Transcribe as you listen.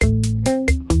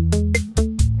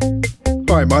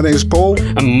Hi, my name's Paul.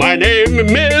 And my name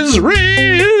is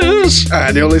Riz.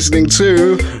 And you're listening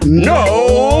to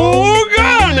No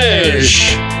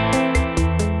Garnish.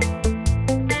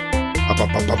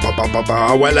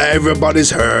 Well, everybody's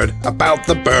heard about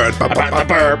the bird. About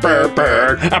the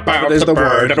bird. About is the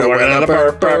word.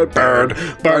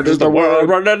 Bird is the word.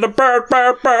 Bird is the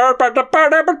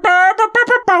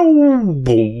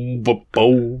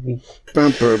bird.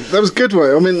 That was a good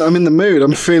one. I'm in the mood.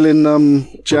 I'm feeling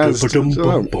jazz. It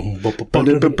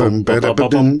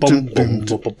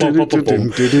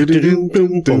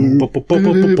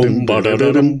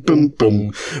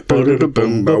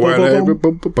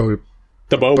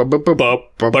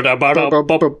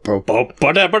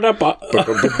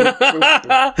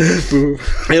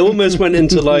almost went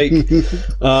into like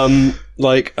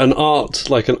an art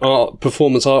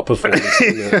performance.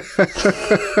 Isn't it?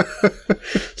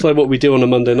 It's like what we do on a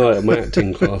Monday night at my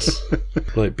acting class,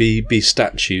 like be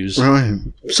statues. Right.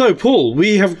 So, Paul,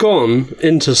 we have gone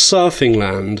into surfing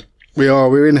land.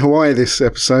 We're in Hawaii this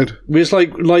episode. It's like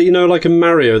in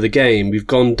Mario the game, we've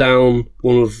gone down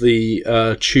one of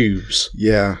the tubes.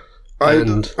 Yeah. I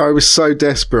was so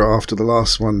desperate after the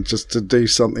last one just to do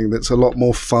something that's a lot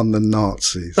more fun than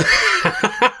Nazis.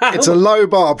 It's a low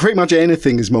bar. Pretty much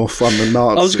anything is more fun than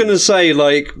Nazis. I was going to say,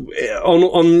 like,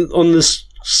 on this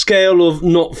scale of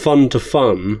not fun to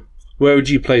fun, where would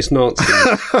you place Nazis?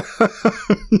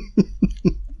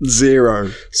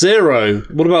 0.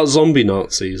 What about zombie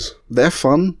Nazis? They're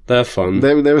fun. They're fun.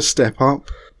 They're a step up.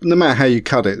 No matter how you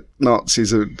cut it,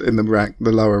 Nazis are in the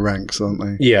lower ranks, aren't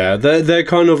they? Yeah, they're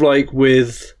kind of like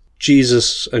with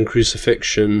Jesus and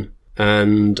crucifixion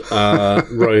and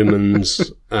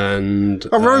Romans and...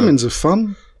 Romans are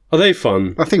fun. Are they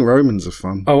fun? I think Romans are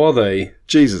fun. Oh, are they?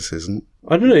 Jesus isn't.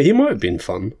 I don't know, he might have been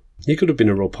fun. He could have been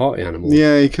a real party animal.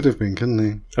 Yeah, he could have been, couldn't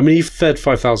he? I mean, he fed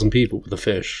 5,000 people with a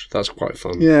fish. That's quite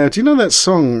fun. Yeah, do you know that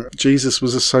song, Jesus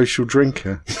Was a Social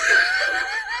Drinker?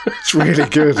 It's really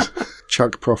good.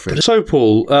 Chuck Prophet. So,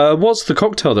 Paul, what's the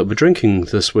cocktail that we're drinking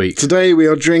this week? Today we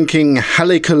are drinking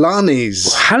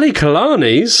Halikalanis.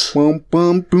 Halikalanis?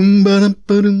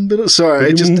 Sorry,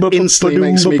 it just instantly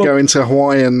makes me go into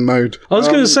Hawaiian mode. I was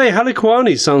going to say,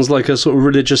 Halikwani sounds like a sort of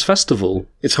religious festival.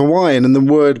 It's Hawaiian, and the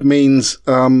word means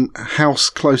house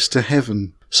close to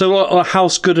heaven. So a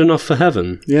house good enough for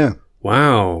heaven? Yeah.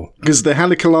 Wow. Because the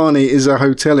Halikalani is a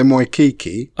hotel in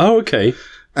Waikiki. Oh, okay.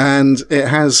 And it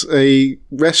has a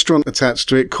restaurant attached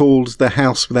to it called The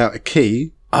House Without a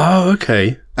Key. Oh,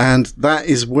 okay. And that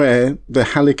is where the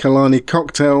Halikalani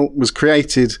cocktail was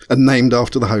created and named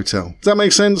after the hotel. Does that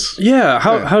make sense? Yeah.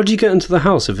 How do you get into the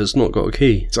house if it's not got a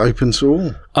key? It's open to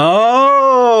all.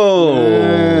 Oh!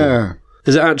 Yeah.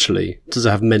 Is it actually? Does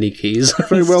it have many keys?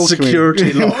 Very welcoming.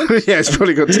 Security lock. Yeah, it's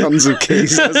probably got tons of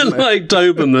keys, hasn't it? Like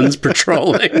Doberman's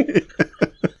patrolling.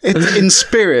 In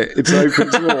spirit, it's open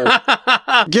to all.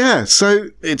 Yeah, so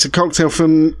it's a cocktail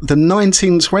from the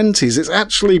 1920s. It's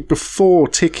actually before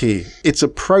Tiki. It's a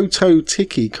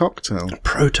proto-Tiki cocktail.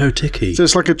 Proto-Tiki. So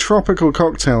it's like a tropical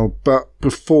cocktail, but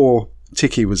before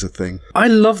Tiki was a thing. I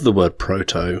love the word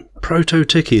proto.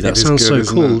 Proto-Tiki. That sounds so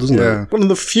cool, doesn't it? One of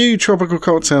the few tropical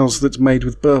cocktails that's made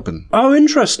with bourbon. Oh,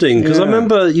 interesting, because I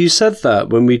remember you said that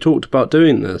when we talked about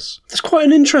doing this. It's quite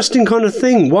an interesting kind of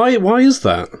thing. Why is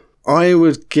that? I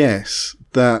would guess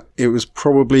that it was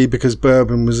probably because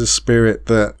bourbon was a spirit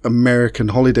that American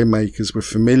holidaymakers were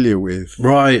familiar with.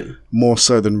 Right. More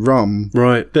so than rum.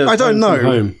 Right. I don't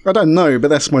know. I don't know, but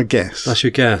that's my guess. That's your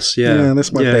guess, yeah. Yeah,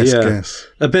 that's my best guess.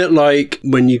 A bit like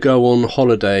when you go on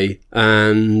holiday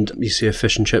and you see a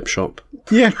fish and chip shop.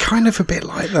 Yeah, kind of a bit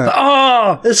like that.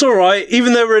 It's all right.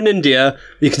 Even though we're in India,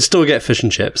 you can still get fish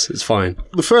and chips. It's fine.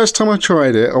 The first time I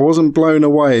tried it, I wasn't blown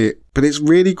away, but it's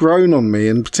really grown on me,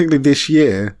 and particularly this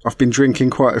year, I've been drinking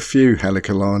quite a few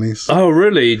Halikalanis. Oh,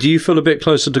 really? Do you feel a bit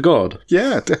closer to God?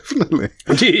 Yeah, definitely.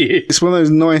 Do you? It's one of those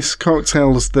nice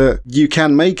cocktails that you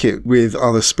can make it with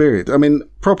other spirit. I mean,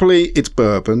 properly, it's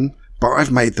bourbon. But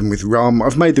I've made them with rum.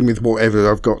 I've made them with whatever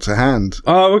I've got to hand.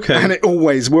 Oh, okay. And it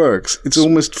always works. It's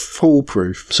almost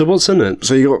foolproof. So what's in it?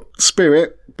 So you've got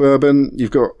spirit, bourbon, you've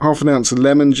got half an ounce of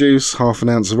lemon juice, half an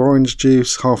ounce of orange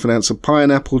juice, half an ounce of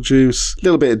pineapple juice, a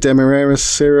little bit of Demerara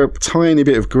syrup, tiny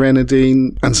bit of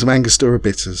grenadine, and some Angostura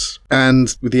bitters.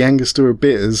 And with the Angostura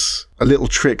bitters, a little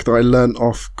trick that I learnt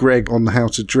off Greg on How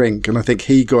to Drink, and I think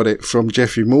he got it from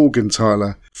Jeffrey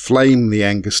Morgenthaler, flame the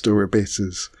Angostura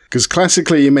bitters. Because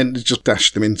classically you're meant to just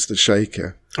dash them into the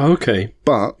shaker. Okay.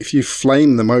 But if you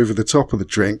flame them over the top of the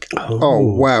drink, oh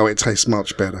wow, it tastes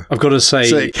much better. I've got to say...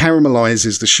 So it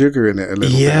caramelizes the sugar in it a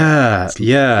little bit.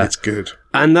 Yeah. It's good.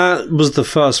 And that was the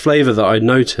first flavour that I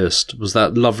noticed, was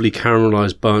that lovely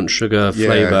caramelised burnt sugar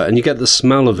flavour. And you get the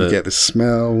smell of it. You get the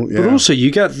smell, yeah. But also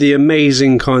you get the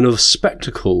amazing kind of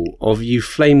spectacle of you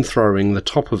flamethrowing the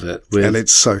top of it. And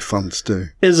it's so fun to do.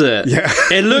 Is it? Yeah.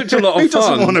 It looked a lot of Who fun.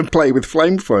 doesn't want to play with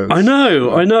flamethrowers? I know.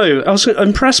 I was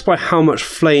impressed by how much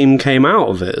flame came out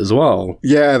of it as well.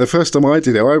 Yeah, the first time I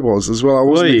did it, I was as well. I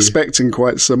wasn't expecting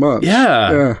quite so much.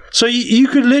 Yeah. So you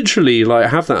could literally like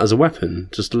have that as a weapon,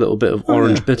 just a little bit of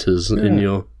orange bitters in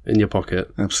your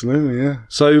pocket. Absolutely, yeah.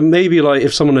 So maybe like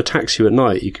if someone attacks you at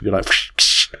night, you could be like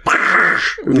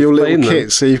with your little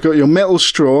kit. So you've got your metal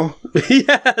straw.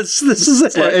 Yes, this is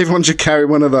it. Like everyone should carry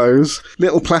one of those.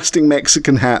 Little plastic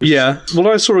Mexican hat. Yeah. Well,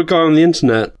 I saw a guy on the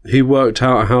internet who worked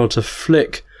out how to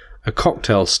flick a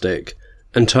cocktail stick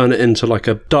and turn it into like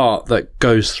a dart that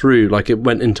goes through, like it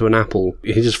went into an apple.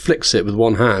 He just flicks it with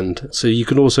one hand. So you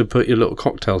can also put your little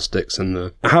cocktail sticks in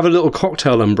there. Have a little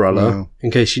cocktail umbrella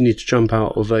in case you need to jump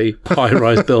out of a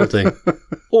high-rise building.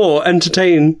 Or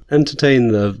entertain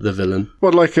the villain.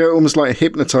 What, like almost like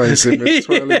hypnotise him with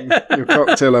twirling your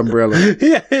cocktail umbrella.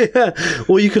 Yeah.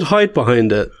 Or you could hide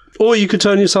behind it. Or you could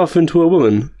turn yourself into a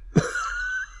woman.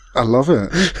 I love it.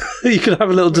 You could have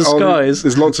a little disguise.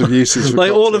 There's lots of uses for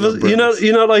like all of us, umbrellas.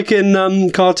 you know, like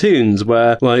in cartoons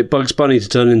where like Bugs Bunny to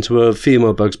turn into a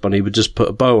female Bugs Bunny would just put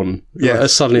a bow on. Yeah, like,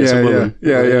 suddenly it's a woman.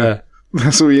 Yeah.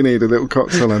 That's all you need, a little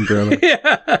cocktail umbrella.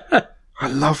 Yeah. I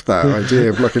love that idea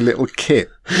of like a little kit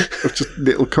of just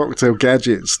little cocktail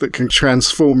gadgets that can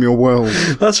transform your world.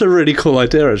 That's a really cool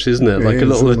idea, actually, isn't it? Like It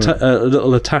a is,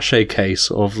 little attaché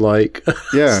case of like,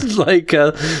 like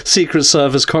Secret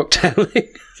Service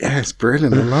cocktailing. Yeah, it's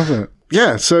brilliant. I love it.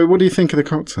 Yeah. So, what do you think of the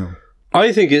cocktail?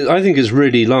 I think it's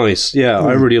really nice. Yeah,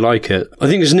 I really like it. I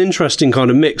think it's an interesting kind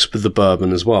of mix with the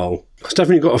bourbon as well. It's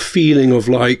definitely got a feeling of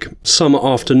like summer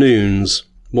afternoons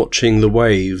watching the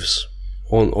waves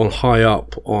on high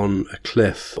up on a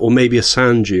cliff, or maybe a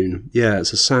sand dune. Yeah,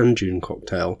 it's a sand dune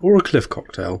cocktail or a cliff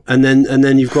cocktail. And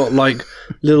then you've got like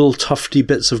little tufty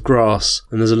bits of grass,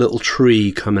 and there's a little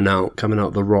tree coming out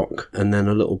the rock, and then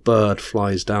a little bird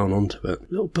flies down onto it.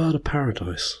 Little bird of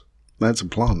paradise. That's a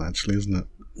plant, actually, isn't it?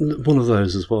 One of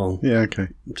those as well. Yeah, okay.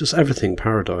 Just everything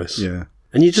paradise. Yeah.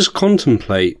 And you just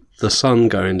contemplate the sun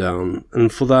going down, and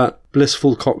for that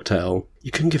blissful cocktail,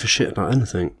 you couldn't give a shit about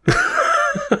anything.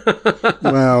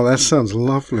 Wow, that sounds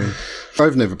lovely.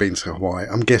 I've never been to Hawaii.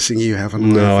 I'm guessing you haven't.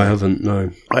 No, I haven't,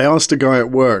 no. I asked a guy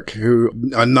at work who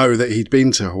I know that he'd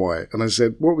been to Hawaii, and I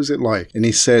said, what was it like? And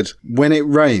he said, when it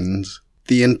rained,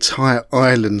 the entire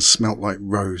island smelt like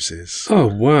roses. Oh,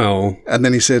 wow. And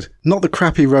then he said, not the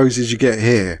crappy roses you get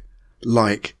here,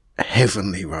 like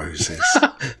heavenly roses.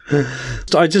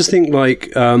 I just think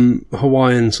like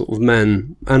Hawaiian sort of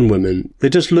men and women, they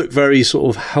just look very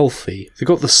sort of healthy. They've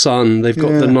got the sun, they've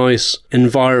got the nice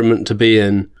environment to be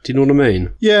in. Do you know what I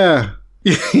mean? Yeah.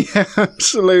 Yeah,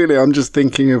 absolutely. I'm just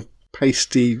thinking of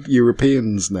pasty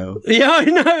Europeans now. Yeah, I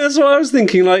know. That's what I was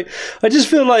thinking. Like, I just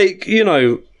feel like, you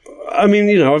know, I mean,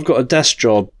 you know, I've got a desk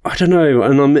job. I don't know,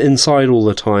 and I'm inside all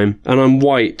the time, and I'm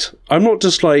white. I'm not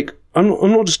just like, I'm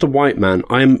not just a white man.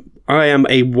 I am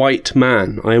a white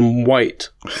man. I am white.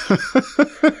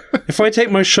 If I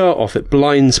take my shirt off, it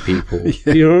blinds people.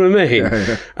 Do you know what I mean?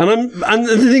 Yeah. And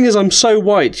the thing is, I'm so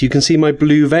white, you can see my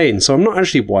blue vein. So I'm not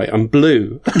actually white. I'm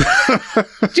blue. Do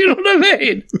you know what I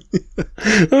mean?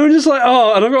 I'm just like,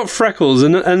 oh, and I've got freckles,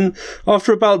 and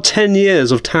after about 10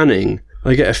 years of tanning,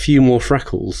 I get a few more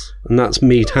freckles, and that's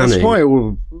me tanning. That's why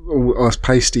all us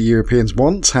pasty Europeans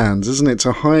want tans, isn't it?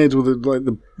 To hide all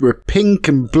we're pink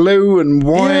and blue and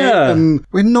white, and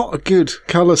we're not a good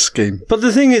colour scheme. But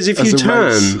the thing is, if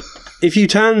you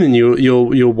tan and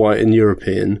you're white and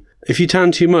European, if you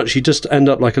tan too much, you just end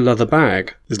up like a leather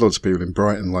bag. There's lots of people in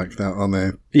Brighton like that, aren't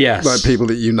there? Yes. Like people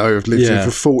that you know have lived here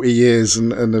for 40 years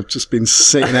and have just been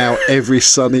sitting out every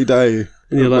sunny day.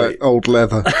 And you're like old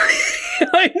leather.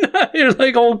 I know, you're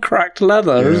like old cracked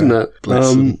leather, isn't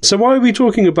it? So why are we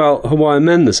talking about Hawaiian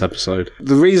men this episode?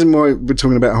 The reason why we're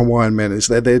talking about Hawaiian men is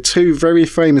that they're two very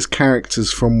famous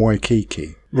characters from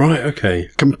Waikiki. Right, okay.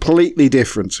 Completely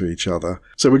different to each other.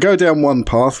 So we go down one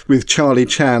path with Charlie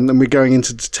Chan, and we're going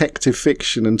into detective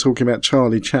fiction and talking about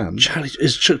Charlie Chan.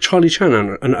 Is Charlie Chan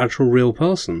an actual real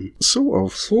person? Sort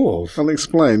of. Sort of. I'll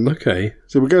explain. Okay.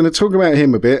 So we're going to talk about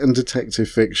him a bit and detective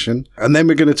fiction, and then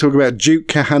we're going to talk about Duke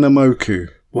Kahanamoku.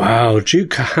 Wow,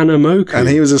 Duke Kahanamoku. And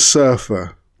he was a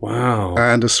surfer. Wow.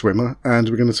 And a swimmer, and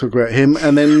we're going to talk about him,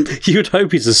 and then... You'd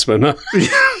hope he's a swimmer.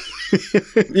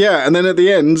 Yeah, and then at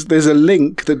the end, there's a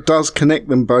link that does connect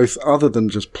them both other than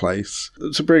just place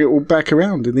to bring it all back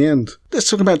around in the end. Let's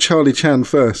talk about Charlie Chan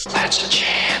first. That's a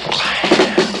Chan clan.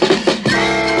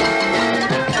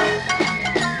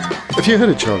 Have you heard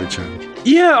of Charlie Chan?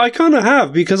 Yeah, I kind of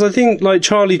have, because I think, like,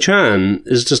 Charlie Chan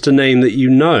is just a name that you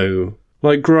know.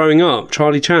 Like, growing up,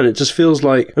 Charlie Chan, it just feels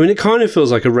like... I mean, it kind of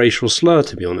feels like a racial slur,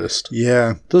 to be honest.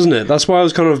 Yeah. Doesn't it? That's why I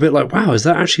was kind of a bit like, wow, is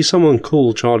that actually someone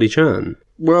called Charlie Chan?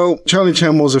 Well, Charlie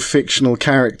Chan was a fictional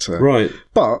character. Right.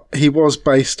 But he was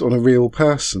based on a real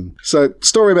person. So,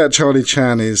 story about Charlie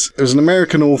Chan is, there was an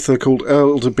American author called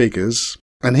Earl de Biggers,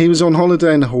 and he was on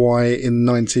holiday in Hawaii in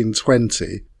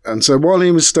 1920. And so while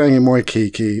he was staying in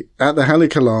Waikiki, at the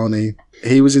Halekulani,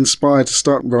 he was inspired to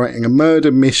start writing a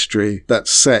murder mystery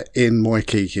that's set in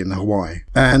Waikiki in Hawaii.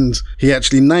 And he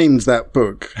actually named that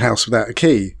book House Without a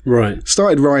Key. Right.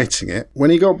 Started writing it. When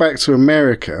he got back to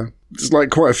America, it's like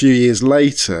quite a few years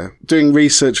later, doing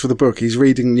research for the book, he's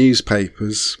reading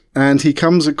newspapers, and he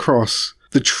comes across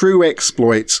the true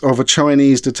exploits of a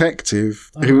Chinese detective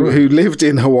who lived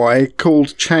in Hawaii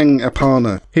called Chang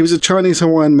Apana. He was a Chinese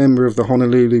Hawaiian member of the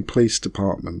Honolulu Police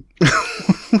Department.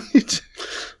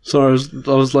 Sorry,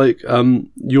 I was like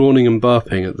yawning and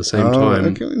burping at the same time,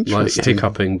 okay, like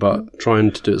hiccuping, but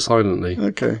trying to do it silently.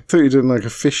 Okay. I thought you were doing like a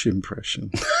fish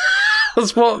impression.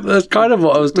 That's kind of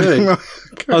what I was doing.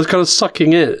 Okay. I was kind of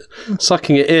sucking it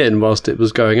in whilst it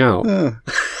was going out. Yeah.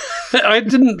 I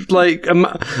didn't like.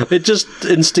 It just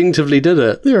instinctively did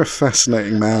it. You're a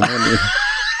fascinating man, aren't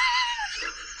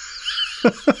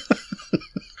you?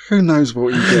 Who knows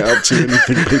what you get up to when you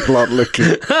think people aren't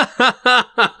looking?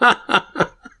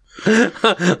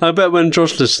 I bet when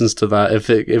Josh listens to that, if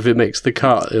it makes the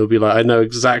cut, it'll be like, I know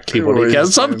exactly what he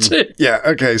gets up to. Yeah,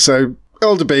 okay, so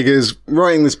Earl de Biggers,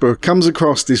 writing this book, comes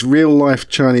across this real-life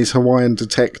Chinese Hawaiian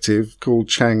detective called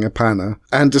Chang Apana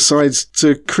and decides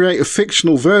to create a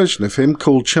fictional version of him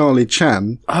called Charlie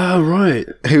Chan. Oh, right.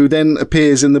 Who then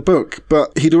appears in the book.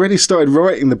 But he'd already started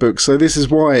writing the book, so this is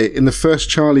why in the first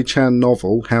Charlie Chan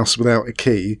novel, House Without a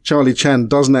Key, Charlie Chan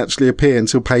doesn't actually appear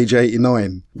until page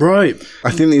 89. Right. I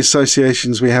think the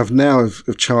associations we have now of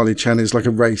Charlie Chan is like a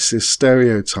racist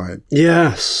stereotype.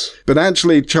 Yes. But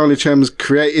actually, Charlie Chan was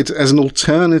created as an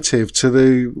alternative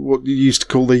to what you used to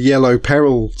call the yellow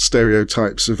peril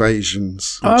stereotypes of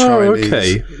Asians and Chinese.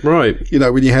 Okay. Right. You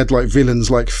know, when you had like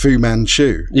villains like Fu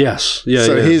Manchu. Yes. Yeah.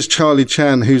 So yeah. here's Charlie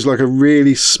Chan, who's like a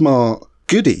really smart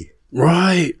goody.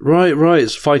 Right.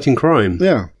 It's fighting crime.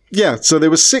 Yeah. Yeah, so there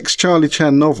were 6 Charlie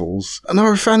Chan novels, and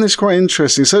I found this quite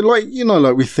interesting. So, like, you know,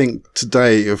 like we think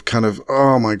today of kind of,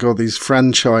 oh my God, these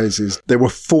franchises. There were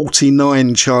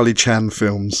 49 Charlie Chan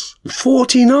films.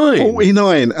 49?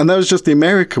 49, and that was just the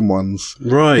American ones.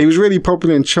 Right. He was really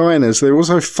popular in China, so there were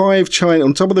also 5 China,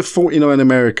 on top of the 49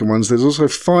 American ones, there's also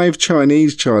 5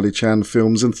 Chinese Charlie Chan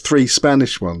films and 3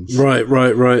 Spanish ones. Right.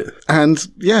 And,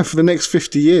 yeah, for the next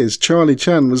 50 years, Charlie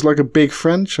Chan was like a big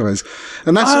franchise.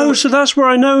 And that's so that's where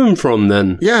I know him from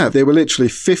then. Yeah, there were literally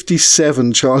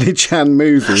 57 Charlie Chan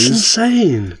movies. That's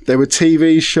insane. There were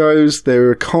TV shows, there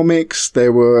were comics,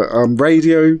 there were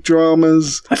radio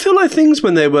dramas. I feel like things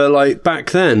when they were like back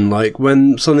then, like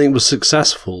when something was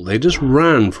successful, they just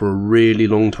ran for a really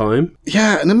long time.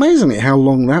 Yeah, and amazingly how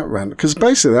long that ran. Because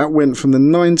basically that went from the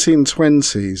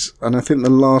 1920s, and I think the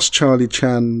last Charlie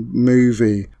Chan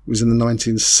movie was in the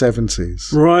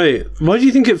 1970s. Right. Why do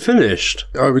you think it finished?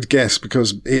 I would guess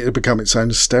because it had become its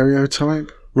own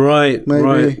stereotype. Right,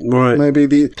 Maybe. Maybe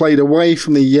they played away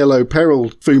from the yellow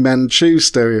peril Fu Manchu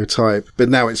stereotype, but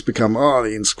now it's become,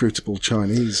 the inscrutable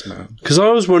Chinese man. Because I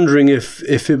was wondering if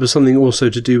it was something also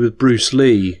to do with Bruce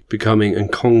Lee becoming,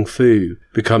 and Kung Fu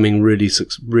becoming really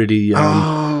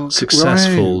successful.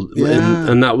 Right. Yeah.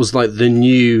 And that was like the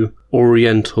new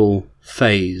Oriental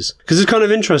phase. Because it's kind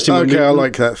of interesting. Okay, I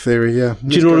like that theory, yeah.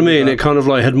 Do you know what I mean? It kind of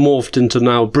like had morphed into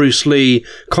now Bruce Lee,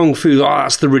 Kung Fu.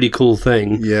 That's the really cool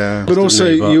thing. Yeah. But also,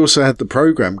 you also had the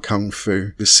program Kung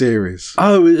Fu, the series.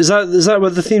 Oh, is that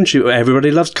what the theme tune?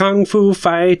 Everybody loves Kung Fu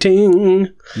fighting.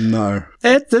 No.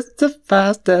 It's the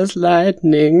fast as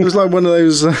lightning. It was like one of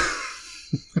those...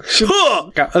 That's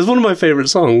one of my favourite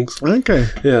songs. Okay.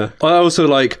 Yeah. I also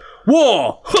like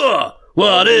War! Huh!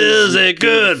 What is it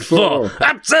good for?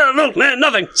 Absolutely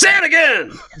nothing. Say it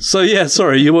again. So yeah,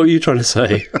 sorry. What were you trying to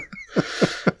say?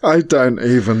 I don't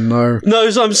even know. No,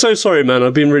 I'm so sorry, man.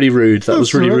 I've been really rude. That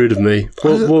was really rude of me.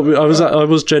 I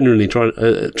was genuinely trying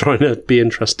to be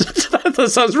interested. That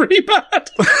sounds really bad.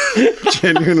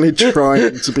 Genuinely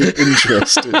trying to be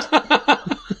interested.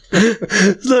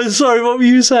 No, sorry, what were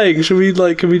you saying? Can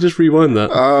we just rewind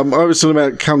that? I was talking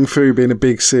about Kung Fu being a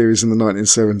big series in the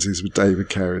 1970s with David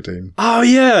Carradine. Oh,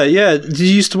 yeah. Did you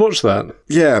used to watch that?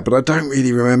 Yeah, but I don't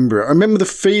really remember it. I remember the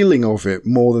feeling of it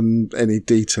more than any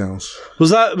details. Was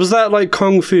that like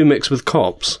Kung Fu mixed with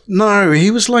cops? No, he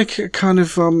was like a kind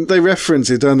of... they reference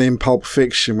it, don't they, in Pulp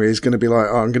Fiction, where he's going to be like,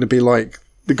 I'm going to be like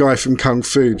the guy from Kung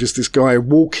Fu, just this guy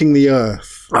walking the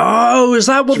earth. Oh, is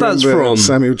that what that's from?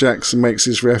 Samuel Jackson makes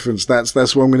this reference. That's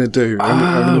what I'm going to do. I'm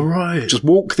gonna right. just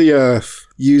walk the earth,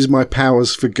 use my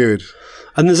powers for good.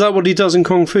 And is that what he does in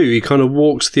Kung Fu? He kind of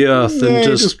walks the earth and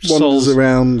just wanders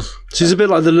around. So he's a bit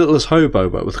like the Littlest Hobo,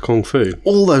 but with Kung Fu.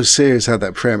 All those series had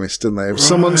that premise, didn't they?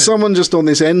 Someone just on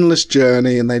this endless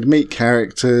journey, and they'd meet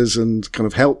characters and kind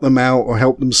of help them out or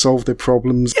help them solve their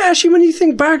problems. Yeah, actually, when you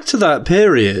think back to that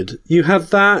period, you had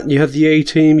that, you had the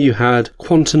A-Team, you had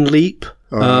Quantum Leap.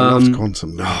 Oh, I loved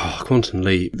Quantum Leap. Oh, Quantum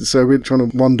Leap. So we're trying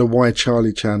to wonder why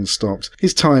Charlie Chan stopped.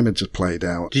 His time had just played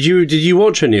out. Did you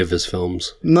watch any of his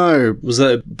films? No. Was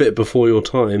that a bit before your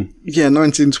time? Yeah,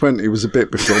 1920 was a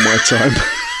bit before my time.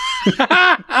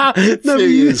 No,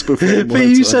 years before my but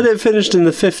you time. said it finished in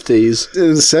the 50s.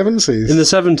 In the 70s. In the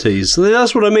 70s. So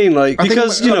that's what I mean. Like,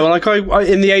 because, I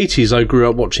in the 80s, I grew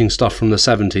up watching stuff from the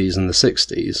 70s and the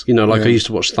 60s. I used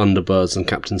to watch Thunderbirds and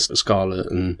Captain Scarlet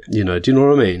and, do you know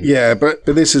what I mean? Yeah, but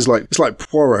this is like, it's like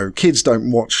Poirot. Kids don't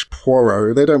watch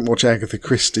Poirot. They don't watch Agatha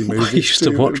Christie movies. I used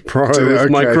to watch Poirot with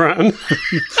my gran.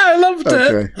 I loved it.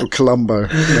 Okay. Or Columbo,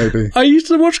 maybe. I used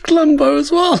to watch Columbo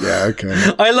as well. Yeah, okay.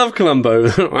 I love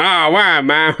Columbo. Wow,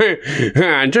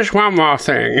 man. Just one more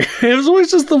thing. It was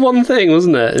always just the one thing,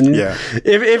 wasn't it? And yeah.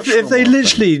 If they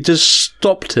literally just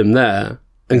stopped him there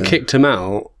and kicked him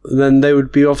out, then they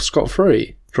would be off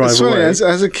scot-free. Drive away.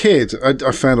 As a kid,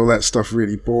 I found all that stuff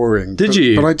really boring. Did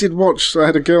you? But I did watch. I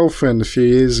had a girlfriend a few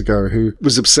years ago who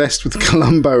was obsessed with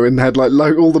Columbo and had like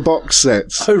all the box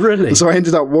sets. Oh, really? And so I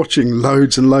ended up watching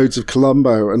loads and loads of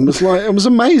Columbo and I was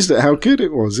amazed at how good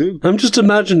it was. I'm just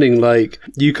imagining like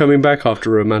you coming back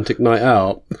after a romantic night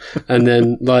out, and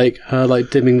then like her like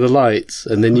dimming the lights,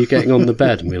 and then you getting on the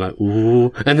bed and be like,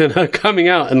 ooh, and then her coming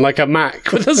out and like a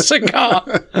Mac with a cigar.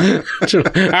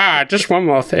 Just one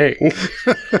more thing.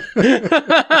 You're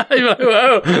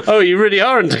like, oh, you really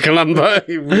are into Columbo.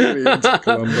 You're really into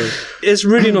Columbo. It's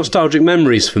really nostalgic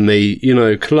memories for me.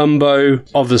 Columbo,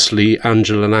 obviously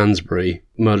Angela Lansbury,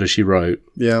 Murder, She Wrote.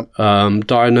 Yeah.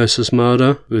 Diagnosis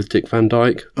Murder with Dick Van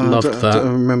Dyke. Loved that. I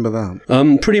don't remember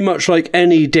that. Pretty much like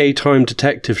any daytime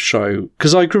detective show.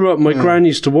 Because I grew up, my gran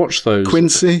used to watch those.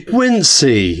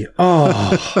 Quincy.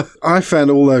 Oh. I found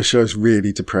all those shows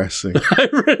really depressing.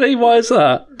 Really? Why is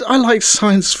that? I like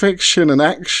science fiction and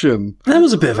action. There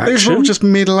was a bit of action. These were all just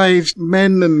middle-aged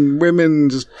men and women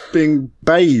just being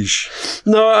beige.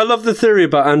 No, I love the theory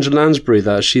about Angela Lansbury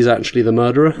that she's actually the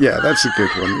murderer. Yeah, that's a good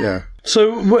one, yeah.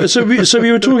 So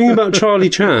we were talking about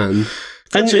Charlie Chan,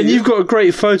 and you've got a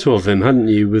great photo of him, hadn't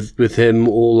you, with him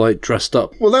all like dressed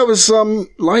up? Well, that was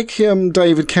like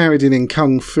David Carradine in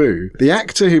Kung Fu. The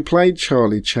actor who played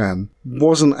Charlie Chan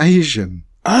wasn't Asian.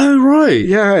 Oh, right.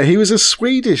 Yeah, he was a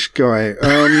Swedish guy.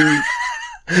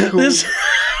 He was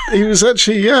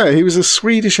a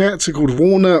Swedish actor called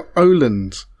Warner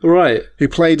Oland. Right. Who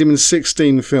played him in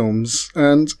 16 films,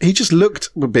 and he just looked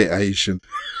a bit Asian.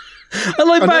 And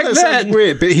like back then, sounds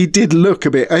weird, but he did look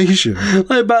a bit Asian.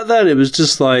 Like back then, it was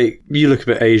just like, you look a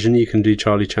bit Asian, you can do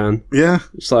Charlie Chan. Yeah.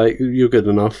 It's like, you're good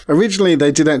enough. Originally,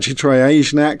 they did actually try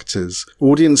Asian actors.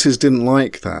 Audiences didn't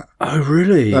like that. Oh,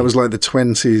 really? That was like the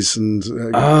 20s and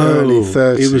early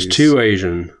 30s. It was too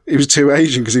Asian. He was too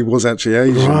Asian because he was actually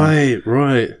Asian.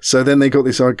 Right. So then they got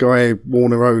this guy,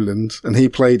 Warner Oland, and he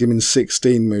played him in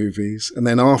 16 movies. And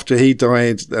then after he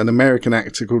died, an American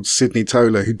actor called Sidney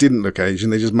Toler, who didn't look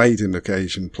Asian, they just made him look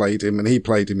Asian, played him, and he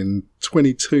played him in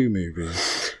 22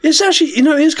 movies. It's actually,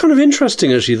 it's kind of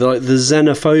interesting, actually, like the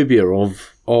xenophobia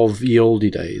of the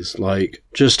oldie days. Like,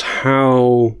 just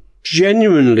how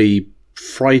genuinely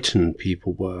frightened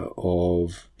people were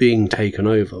of being taken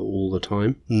over all the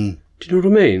time. Mm. Do you know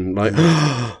what I mean? Like,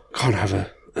 can't have an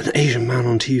Asian man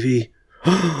on TV.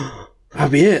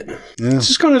 That'd be it. Yeah.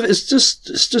 It's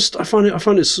just. I find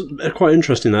it quite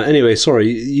interesting. That anyway. Sorry,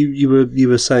 you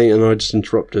were saying, and I just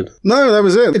interrupted. No, that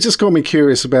was it. It just got me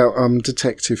curious about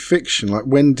detective fiction. Like,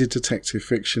 when did detective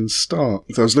fiction start?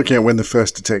 So I was looking at when the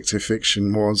first detective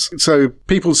fiction was. So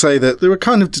people say that there were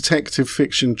kind of detective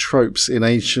fiction tropes in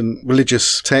ancient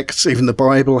religious texts. Even the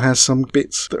Bible has some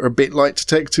bits that are a bit like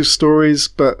detective stories.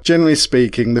 But generally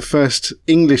speaking, the first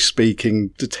English-speaking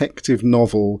detective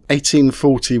novel,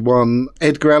 1841.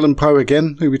 Edgar Allan Poe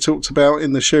again, who we talked about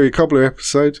in the Sherry Cobbler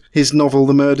episode. His novel,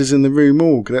 The Murders in the Rue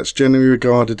Morgue, that's generally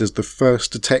regarded as the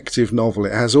first detective novel.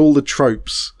 It has all the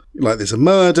tropes. Like, there's a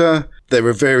murder, there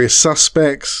are various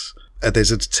suspects, there's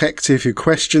a detective who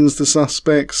questions the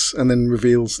suspects and then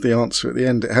reveals the answer at the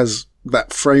end. It has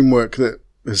that framework that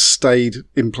has stayed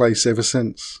in place ever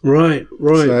since. Right.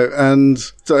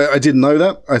 So I didn't know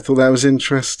that. I thought that was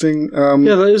interesting.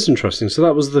 Yeah, that is interesting. So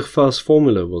that was the first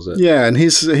formula, was it? Yeah, and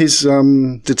his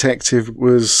detective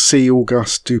was C.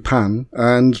 Auguste Dupin,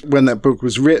 and when that book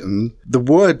was written, the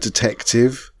word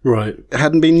detective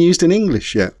hadn't been used in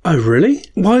English yet. Oh, really?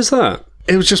 Why is that?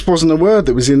 It just wasn't a word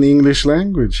that was in the English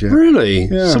language yet. Really?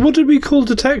 Yeah. So what did we call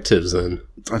detectives then?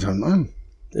 I don't know.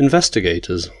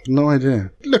 Investigators. No idea.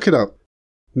 Look it up.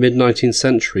 Mid-19th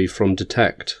century from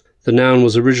detect. The noun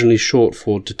was originally short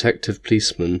for detective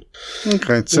policeman.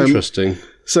 Okay, so interesting.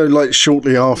 So, like,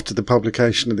 shortly after the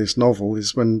publication of this novel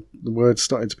is when the word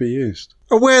started to be used.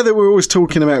 Aware that we're always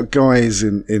talking about guys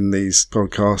in these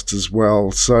podcasts as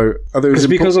well, so... It's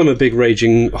because I'm a big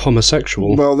raging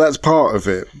homosexual. Well, that's part of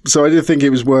it. So I did think it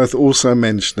was worth also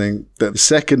mentioning that the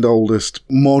second oldest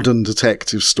modern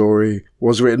detective story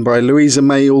was written by Louisa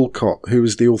May Alcott, who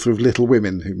was the author of Little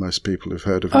Women, who most people have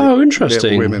heard of.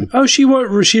 Interesting. Little Women. Oh, she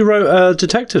wrote a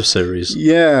detective series.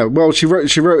 Yeah, well, she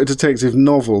wrote a detective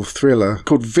novel thriller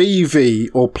called VV,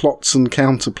 or Plots and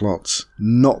Counterplots.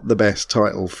 Not the best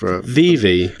title for VV.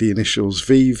 The initials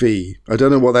VV. I don't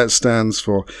know what that stands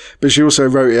for, but she also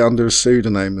wrote it under a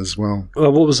pseudonym as well.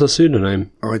 What was her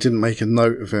pseudonym? Oh, I didn't make a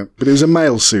note of it, but it was a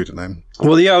male pseudonym.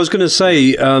 Well, yeah, I was going to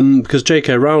say, because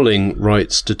J.K. Rowling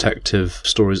writes detective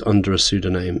stories under a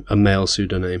pseudonym, a male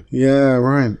pseudonym. Yeah,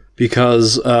 right.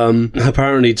 Because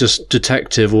apparently just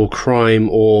detective or crime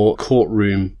or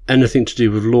courtroom, anything to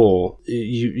do with law,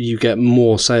 you get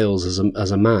more sales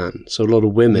as a man. So a lot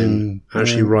of women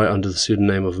actually write under the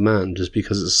pseudonym of a man just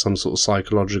because it's some sort of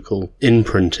psychological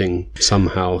imprinting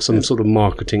somehow, some sort of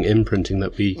marketing imprinting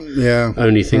that we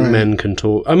only think men can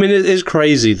talk. I mean, it is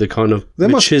crazy, the kind of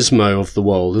machismo of the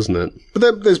world, isn't it?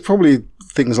 But there's probably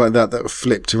things like that are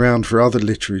flipped around for other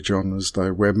literary genres,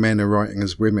 though, where men are writing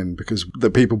as women because the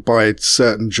people buy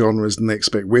certain genres and they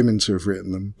expect women to have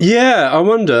written them. Yeah, I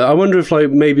wonder if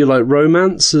maybe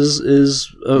romance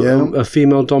is a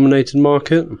female-dominated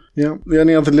market. Yeah. The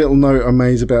only other little note I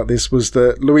made about this was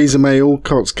that Louisa May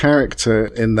Alcott's character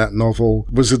in that novel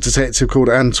was a detective called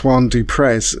Antoine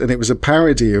Duprez, and it was a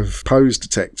parody of Poe's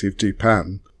detective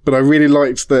Dupin. But I really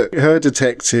liked that her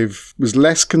detective was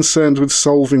less concerned with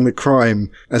solving the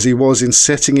crime as he was in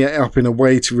setting it up in a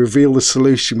way to reveal the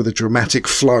solution with a dramatic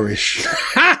flourish.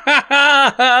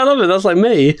 I love it. That's like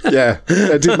me. Yeah,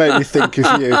 it did make me think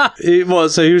of you.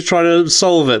 So he was trying to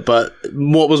solve it, but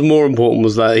what was more important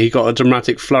was that he got a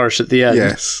dramatic flourish at the end.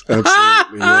 Yes,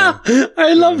 absolutely. Yeah.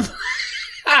 I love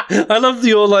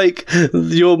your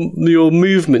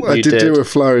movement. Well, I did do a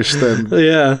flourish then.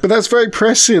 Yeah, but that's very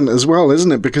prescient as well,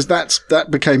 isn't it? Because that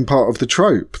became part of the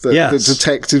trope that the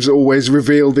detectives always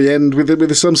reveal the end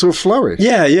with some sort of flourish.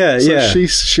 Yeah.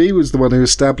 She was the one who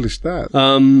established that.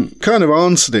 Kind of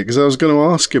answered it because I was going to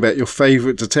ask you about your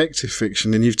favourite detective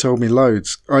fiction, and you've told me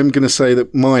loads. I'm going to say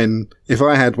that mine, if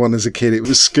I had one as a kid, it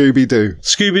was Scooby-Doo.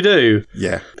 Scooby-Doo?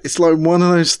 Yeah. It's like one of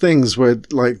those things where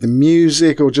like the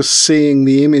music or just seeing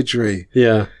the imagery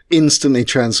instantly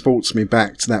transports me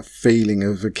back to that feeling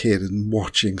of a kid and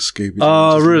watching Scooby-Doo.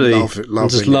 Oh, really? I'm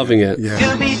just loving it. Yeah.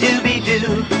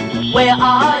 Scooby-Dooby-Doo, where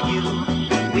are you?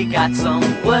 We got some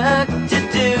work to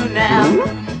do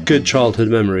now. Good childhood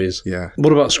memories. Yeah.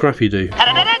 What about Scrappy-Doo?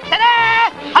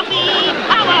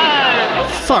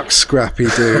 Fuck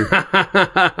Scrappy-Doo.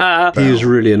 He was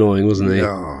really annoying, wasn't he?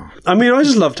 Oh. I mean, I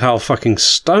just loved how fucking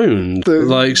stoned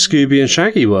like Scooby and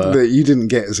Shaggy were. That you didn't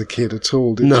get as a kid at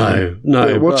all, did you? No.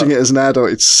 But watching it as an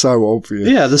adult, it's so obvious.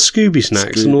 Yeah, the Scooby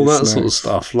snacks and all that sort of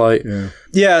stuff.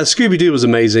 Yeah, Scooby-Doo was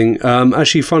amazing.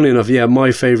 Actually, funnily enough,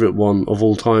 my favourite one of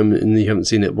all time, and you haven't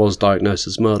seen it, was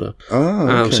Diagnosis Murder. Oh,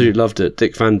 okay. I absolutely loved it.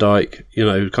 Dick Van Dyke,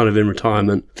 kind of in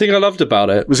retirement. The thing I loved about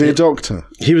it... Was he a doctor?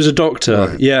 He was a doctor,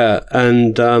 right. Yeah.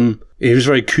 And he was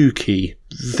very kooky.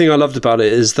 The thing I loved about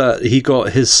it is that he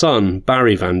got his son,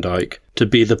 Barry Van Dyke, to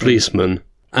be the policeman.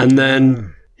 And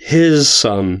then his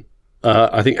son,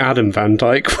 I think Adam Van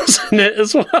Dyke, was in it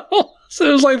as well. So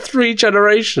it was like 3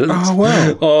 generations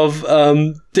of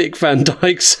Dick Van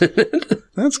Dykes in it.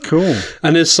 That's cool.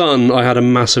 And his son, I had a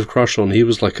massive crush on. He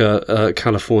was like a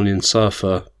Californian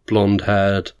surfer,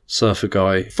 blonde-haired surfer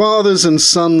guy. Fathers and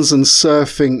sons and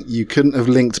surfing, you couldn't have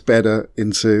linked better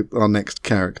into our next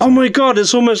character. Oh my God,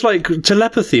 it's almost like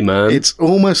telepathy, man. It's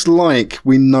almost like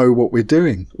we know what we're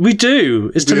doing. We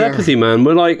do. It's telepathy, man.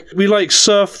 We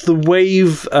surf the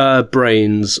wave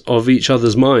brains of each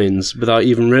other's minds without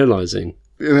even realising.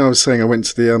 I was saying I went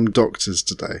to the doctors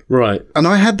today. Right. And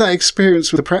I had that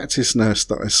experience with the practice nurse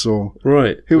that I saw.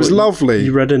 Right. It was lovely.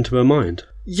 You read into her mind?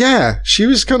 Yeah, she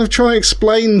was kind of trying to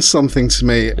explain something to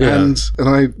me, and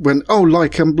I went, "Oh,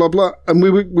 like blah blah," and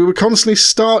we were constantly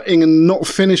starting and not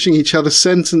finishing each other's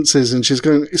sentences, and she's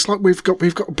going, "It's like we've got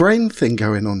a brain thing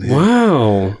going on here."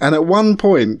 Wow! And at one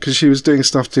point, because she was doing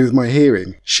stuff to do with my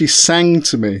hearing, she sang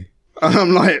to me, and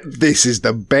I'm like, "This is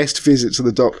the best visit to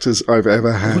the doctors I've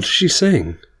ever had." What did she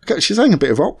sing? She sang a bit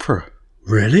of opera.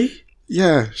 Really?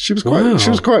 Yeah, she was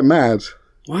quite mad.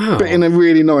 Wow! But in a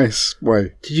really nice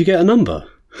way. Did you get a number?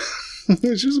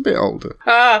 She was a bit older.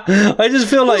 I just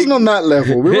feel It like... wasn't on that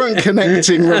level. We weren't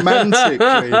connecting romantically.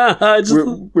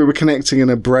 We were connecting in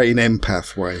a brain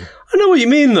empath way. I know what you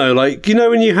mean, though. Like, you know,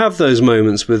 when you have those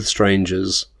moments with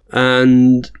strangers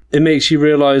and it makes you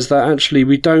realise that actually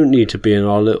we don't need to be in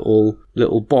our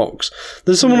little box.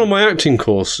 There's someone on my acting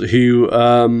course who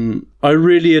I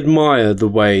really admire the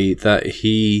way that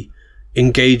he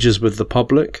engages with the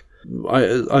public.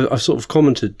 I sort of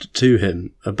commented to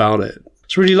him about it.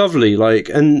 It's really lovely, like,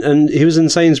 and he was in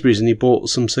Sainsbury's and he bought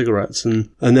some cigarettes and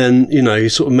then, you know, he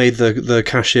sort of made the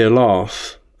cashier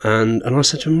laugh and I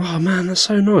said to him, "Oh man, that's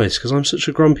so nice because I'm such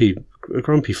a grumpy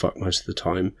fuck most of the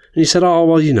time." And he said, "Oh,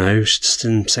 well, you know, she's just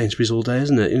in Sainsbury's all day,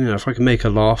 isn't it? You know, if I can make her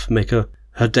laugh, make her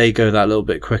day go that little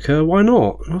bit quicker, why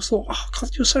not?" And I thought, "Oh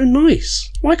God, you're so nice.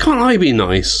 Why can't I be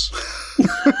nice?"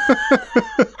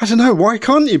 I don't know, why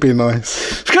can't you be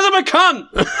nice? Because I'm a cunt!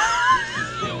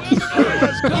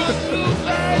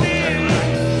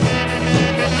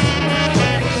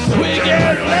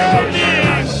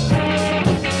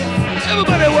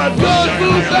 Everybody wants Kung Fu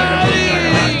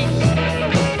Fighting.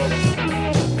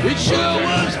 It sure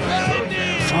was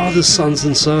funny. Fathers, Sons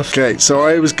and Surf. Okay, so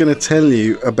I was going to tell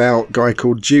you about a guy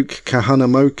called Duke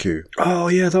Kahanamoku. Oh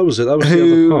yeah, that was it. That was the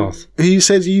other path. Who you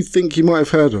said you think you might have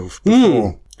heard of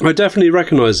before. I definitely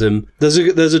recognise him. There's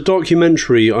a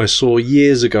documentary I saw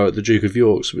years ago at the Duke of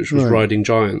York's, which was Riding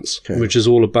Giants, which is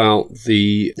all about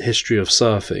the history of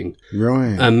surfing.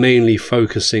 Right. And mainly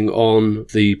focusing on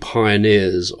the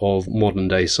pioneers of modern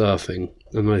day surfing.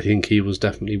 And I think he was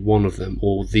definitely one of them,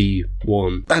 or the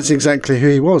one. That's exactly who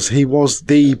he was. He was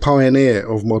the pioneer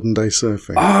of modern day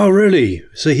surfing. Oh, really?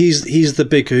 So he's the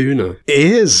big kahuna?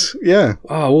 He is, yeah.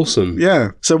 Oh, awesome.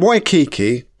 Yeah. So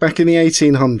Waikiki, back in the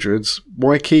 1800s,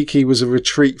 Waikiki was a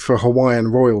retreat for Hawaiian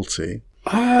royalty.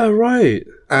 Ah, right.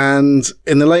 And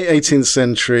in the late 18th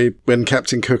century, when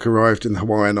Captain Cook arrived in the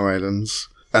Hawaiian Islands,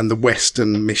 and the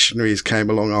Western missionaries came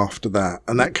along after that,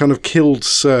 and that kind of killed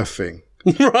surfing.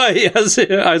 Right, as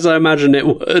I imagine it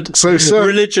would. So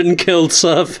religion killed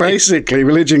surfing. Basically,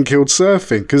 religion killed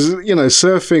surfing. Because, you know,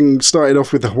 surfing started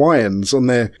off with the Hawaiians on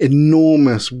their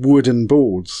enormous wooden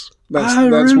boards. That's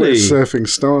really? where surfing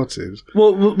started.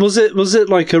 Well, was it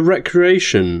like a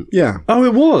recreation? Yeah. Oh,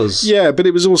 it was? Yeah, but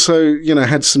it was also, you know,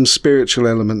 had some spiritual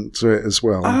element to it as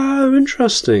well. Oh,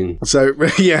 interesting. So,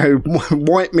 yeah,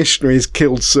 white missionaries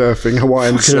killed surfing,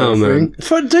 Hawaiian surfing.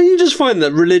 Man. Don't you just find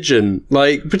that religion,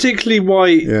 like, particularly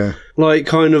white... Yeah. Like,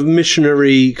 kind of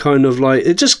missionary, kind of like...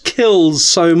 It just kills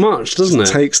so much, doesn't it?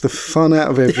 It takes the fun out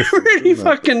of everything. It really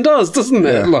fucking does, doesn't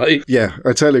it? Like, yeah,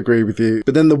 I totally agree with you.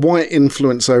 But then the white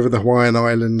influence over the Hawaiian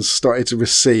Islands started to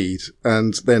recede,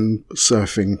 and then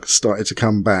surfing started to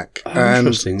come back.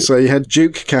 Interesting. So you had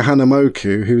Duke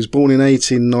Kahanamoku, who was born in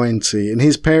 1890, and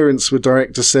his parents were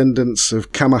direct descendants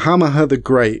of Kamehameha the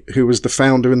Great, who was the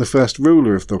founder and the first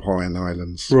ruler of the Hawaiian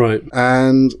Islands. Right.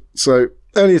 And so...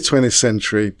 earlier 20th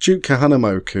century, Duke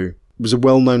Kahanamoku was a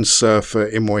well-known surfer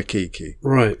in Waikiki.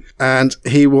 Right. And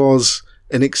he was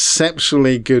an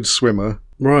exceptionally good swimmer.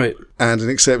 Right. And an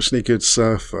exceptionally good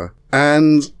surfer.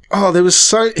 And,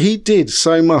 he did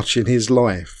so much in his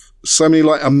life. So many,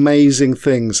 like, amazing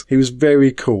things. He was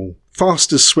very cool.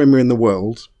 Fastest swimmer in the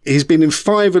world. He's been in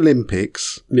 5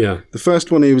 Olympics. Yeah. The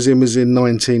first one he was in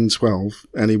 1912,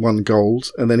 and he won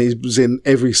gold. And then he was in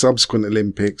every subsequent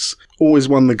Olympics. Always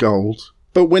won the gold.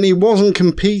 But when he wasn't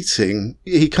competing,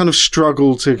 he kind of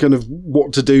struggled to kind of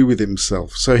what to do with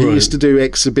himself. So he used to do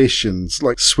exhibitions,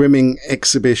 like swimming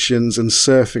exhibitions and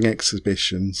surfing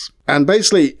exhibitions. And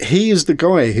basically, he is the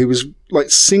guy who was like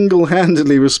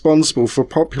single-handedly responsible for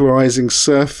popularizing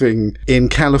surfing in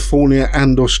California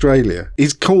and Australia.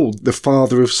 He's called the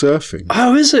father of surfing.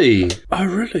 Oh, is he? Oh,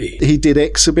 really? He did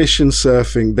exhibition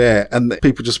surfing there, and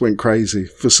people just went crazy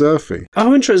for surfing.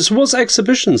 Oh, interesting. What's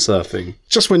exhibition surfing?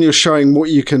 Just when you're showing what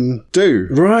you can do.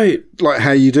 Right. Like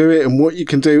how you do it and what you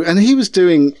can do. And he was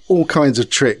doing all kinds of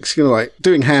tricks, you know, like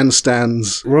doing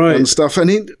handstands and stuff.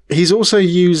 And he's also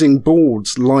using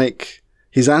boards like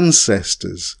his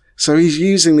ancestors. So he's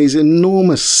using these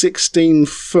enormous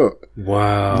 16-foot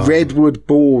Wow. redwood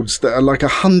boards that are like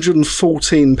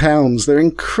 114 pounds. They're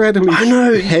incredibly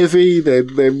heavy. They're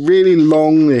really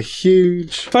long. They're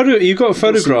huge. You've got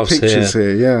photographs Pictures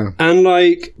here, yeah. And,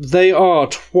 like, they are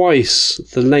twice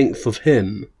the length of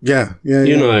him. Yeah.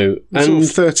 You know. Sort And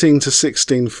of 13 to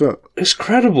 16 foot. it's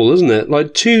credible, isn't it?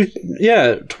 Like,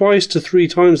 twice to 3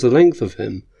 times the length of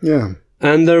him. Yeah.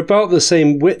 And they're about the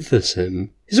same width as him.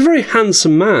 He's a very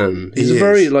handsome man. He's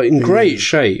in great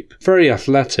shape, very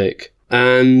athletic,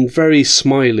 and very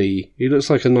smiley. He looks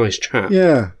like a nice chap.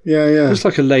 Yeah. Looks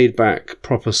like a laid-back,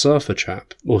 proper surfer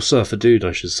chap. Or surfer dude,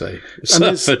 I should say.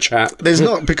 Surfer chap. There's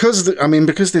not, because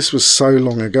this was so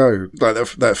long ago, like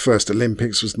that first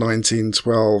Olympics was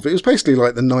 1912. It was basically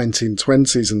like the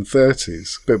 1920s and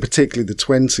 30s, but particularly the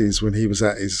 20s when he was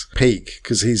at his peak,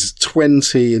 because he's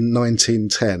 20 in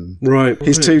 1910. Right.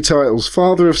 His 2 titles,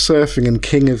 Father of Surfing and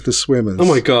King of the Swimmers. Oh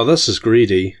my God, that's just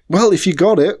greedy. Well, if you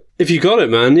got it. If you got it,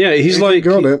 man, yeah, he's If like... you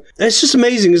got it. It's just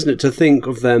amazing, isn't it, to think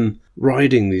of them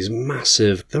riding these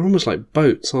massive... They're almost like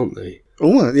boats, aren't they?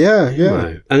 Oh, yeah.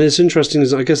 Wow. And it's interesting,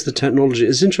 I guess, the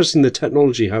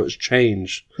technology, how it's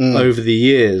changed over the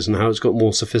years and how it's got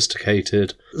more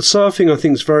sophisticated. Surfing, I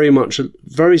think, is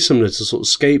very similar to sort of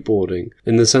skateboarding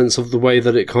in the sense of the way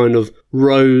that it kind of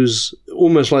rose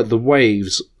almost like the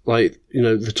waves. Like, you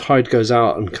know, the tide goes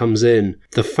out and comes in.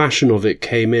 The fashion of it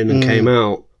came in and came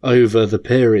out over the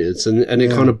periods, and it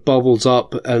kind of bubbles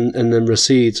up and then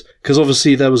recedes, because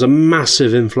obviously there was a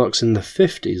massive influx in the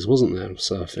 50s, wasn't there, of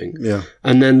surfing? Yeah.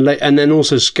 And then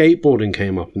also skateboarding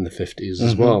came up in the 50s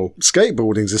as well.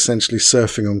 Skateboarding's essentially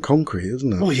surfing on concrete,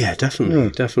 isn't it? Oh yeah,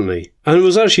 definitely. And it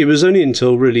was only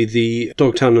until really the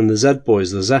Dogtown and the Z Boys,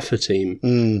 the Zephyr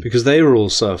team, because they were all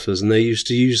surfers and they used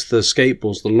to use the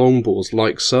skateboards, the longboards,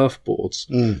 like surfboards.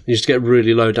 They used to get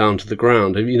really low down to the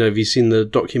ground. Have you seen the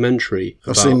documentary?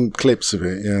 I've seen clips of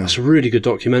it, yeah. It's a really good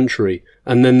documentary.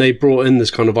 And then they brought in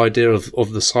this kind of idea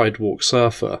of the sidewalk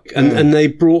surfer. And they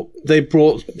brought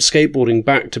skateboarding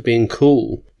back to being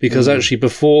cool. Because actually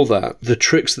before that, the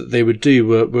tricks that they would do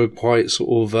were quite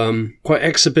sort of, quite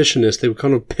exhibitionist. They would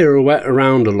kind of pirouette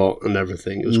around a lot and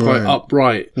everything. It was quite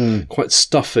upright, quite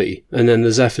stuffy. And then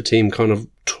the Zephyr team kind of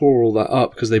tore all that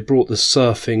up because they brought the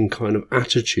surfing kind of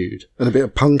attitude. And a bit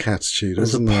of punk attitude,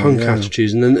 wasn't there? Punk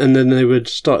attitudes. And then they would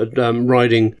start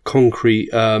riding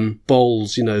concrete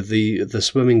bowls, the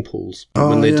swimming pools.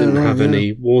 When they didn't have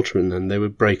any water in them, they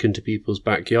would break into people's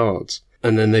backyards.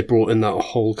 And then they brought in that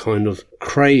whole kind of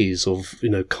craze of,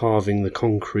 carving the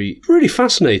concrete. Really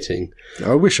fascinating.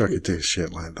 I wish I could do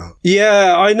shit like that.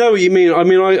 Yeah, I know what you mean. I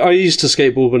mean, I used to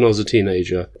skateboard when I was a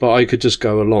teenager, but I could just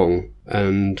go along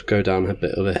and go down a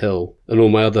bit of a hill. And all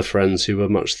my other friends who were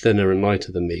much thinner and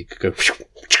lighter than me could go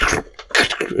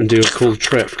and do a cool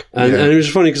trick. And it was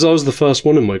funny because I was the first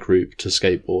one in my group to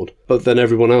skateboard, but then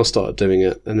everyone else started doing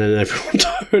it, and then everyone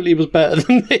totally was better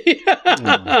than me.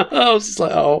 I was just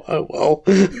like, oh well.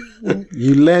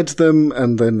 You led them,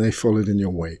 and then they followed in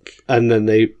your wake. And then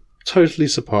they totally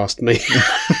surpassed me.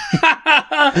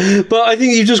 But I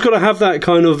think you've just got to have that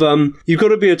kind of, you've got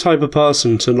to be a type of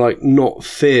person to not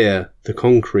fear the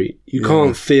concrete. You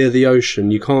can't fear the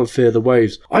ocean. You can't fear the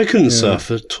waves. I couldn't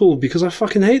surf at all because I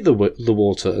fucking hate the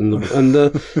water and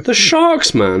the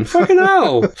sharks, man. Fucking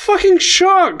hell. Fucking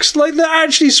sharks. Like, they're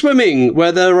actually swimming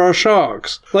where there are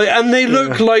sharks. And they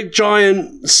look like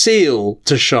giant seal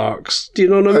to sharks. Do you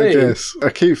know what I mean? I guess.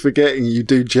 I keep forgetting you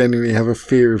do genuinely have a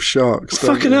fear of sharks.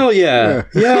 Fucking hell, yeah.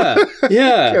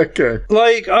 Yeah. Okay.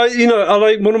 I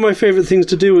like, one of my favourite things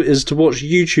to do is to watch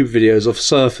YouTube videos of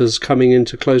surfers coming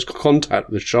into close contact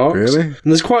with sharks. Really? And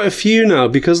there's quite a few now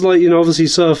because, obviously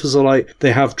surfers are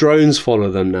they have drones follow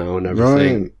them now and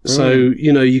everything. Right. So,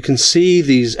 you can see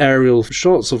these aerial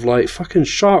shots of fucking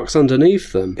sharks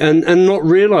underneath them and not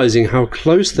realising how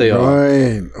close they are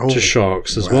to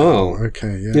sharks as well.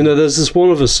 Okay, yeah. There's this one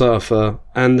of a surfer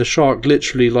and the shark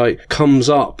literally comes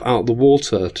up out the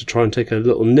water to try and take a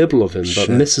little nibble of him, but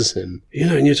misses him.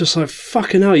 And you're just like,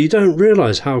 fucking hell, you don't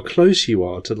realise how close you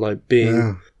are to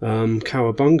being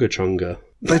cowabunga chunga.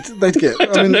 They'd get... I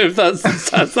don't know if that's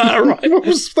that right. What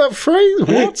was that phrase?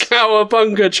 What?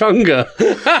 Cowabunga chunga.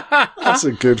 That's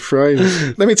a good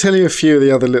phrase. Let me tell you a few of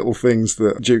the other little things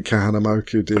that Duke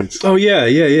Kahanamoku did. Oh,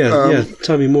 yeah.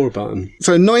 Tell me more about him.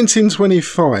 So in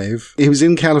 1925, he was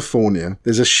in California.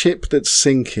 There's a ship that's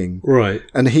sinking. Right.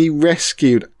 And he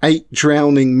rescued 8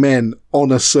 drowning men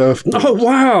on a surfboard. Oh,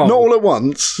 wow. Not all at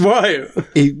once. Right.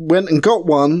 He went and got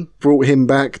one, brought him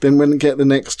back, then went and get the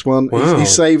next one. Wow. He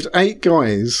saved 8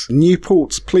 guys.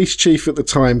 Newport's police chief at the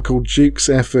time called Duke's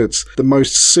efforts the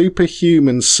most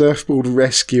superhuman surfboard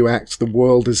rescue act the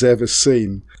world has ever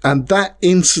seen. And that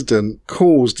incident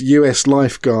caused US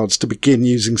lifeguards to begin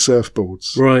using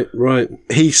surfboards. Right.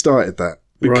 He started that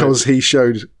because he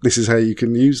showed this is how you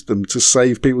can use them to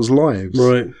save people's lives.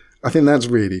 Right. I think that's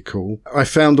really cool. I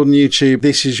found on YouTube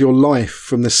This Is Your Life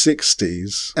from the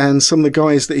 60s, and some of the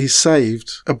guys that he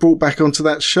saved are brought back onto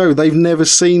that show. They've never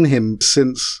seen him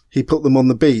since he put them on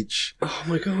the beach. Oh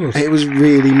my God. It was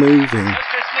really moving.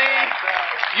 Mr.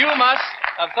 Sneed, you must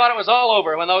have thought it was all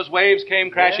over when those waves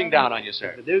came crashing down on you,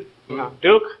 sir.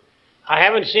 Duke, I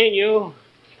haven't seen you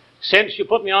since you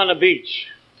put me on the beach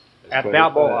at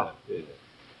Balboa.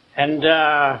 And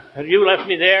you left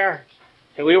me there,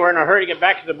 and we were in a hurry to get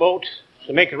back to the boat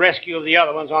to make a rescue of the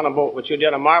other ones on the boat, which you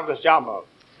did a marvelous job of.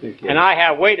 Thank you. And I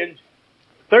have waited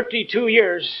 32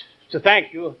 years to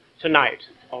thank you tonight.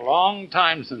 A long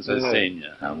time since I've seen you.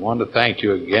 I want to thank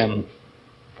you again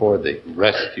for the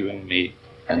rescuing me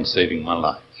and saving my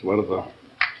life. It's wonderful.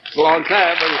 It's a long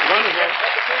time, but it's wonderful.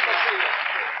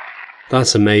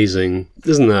 That's amazing,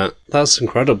 isn't that? That's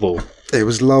incredible. It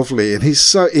was lovely, and he's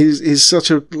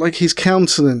such a, like, his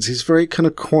countenance, he's very kind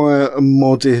of quiet and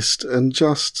modest and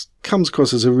just comes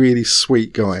across as a really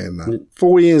sweet guy in that.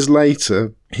 4 years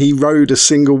later, he rode a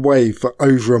single wave for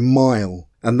over a mile,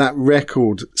 and that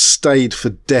record stayed for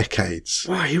decades.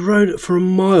 Wow, he rode it for a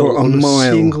mile on a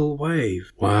single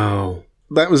wave. Wow.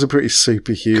 That was a pretty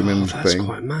superhuman That's thing.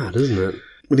 quite mad, isn't it?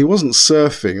 When he wasn't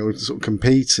surfing or sort of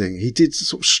competing, he did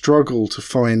sort of struggle to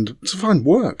find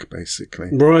work, basically.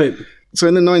 Right. So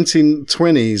in the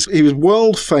 1920s, he was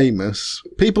world famous.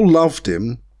 People loved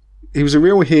him. He was a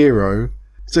real hero.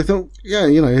 So they thought, yeah,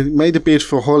 you know, he made a bid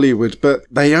for Hollywood, but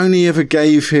they only ever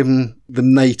gave him the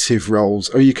native roles.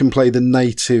 Oh, you can play the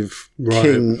native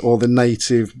king or the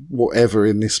native whatever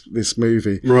in this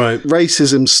movie. Right.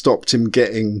 Racism stopped him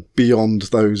getting beyond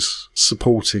those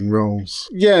supporting roles.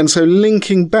 Yeah, and so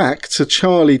linking back to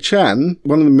Charlie Chan,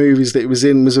 one of the movies that he was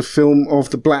in was a film of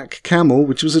The Black Camel,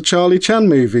 which was a Charlie Chan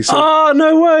movie. So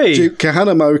no way! Duke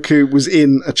Kahanamoku was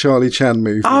in a Charlie Chan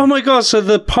movie. Oh my God, so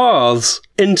the paths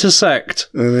intersect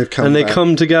and they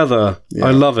come together. Yeah.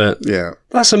 I love it. Yeah.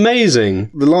 That's amazing.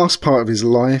 The last part of his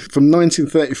life, from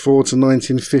 1934 to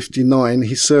 1959,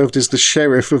 he served as the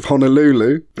sheriff of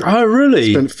Honolulu. Oh,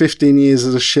 really? Spent 15 years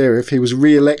as a sheriff. He was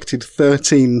re-elected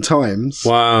 13 times.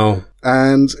 Wow.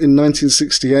 And in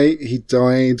 1968, he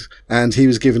died, and he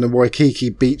was given a Waikiki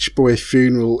Beach Boy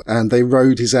funeral, and they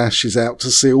rowed his ashes out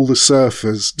to sea. All the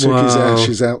surfers took his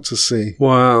ashes out to sea.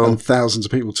 Wow. And thousands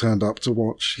of people turned up to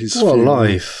watch his What funeral. a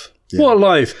life. Yeah. What a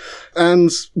life. And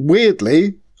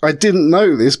weirdly, I didn't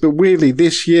know this, but weirdly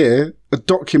this year, a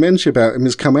documentary about him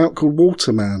has come out called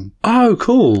Waterman. Oh,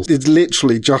 cool. It's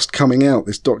literally just coming out,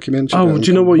 this documentary. Oh, about do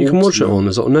you know him what you called can watch it Waterman. on?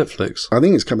 Is it on Netflix? I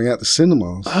think it's coming out to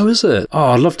cinemas. Oh, is it?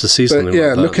 Oh, I'd love to see something But yeah,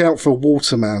 like that. look out for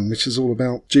Waterman, which is all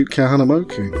about Duke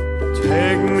Kahanamoku.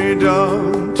 Take me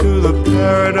down to the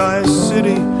paradise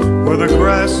city where the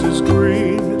grass is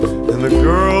green and the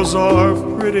girls are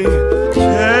pretty.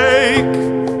 Take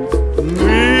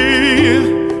me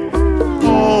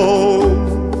home.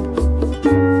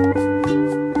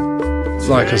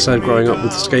 Like I said, growing up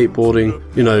with skateboarding,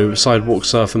 you know, Sidewalk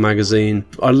Surfer magazine,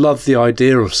 I love the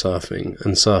idea of surfing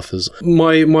and surfers.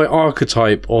 My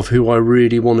archetype of who I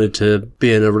really wanted to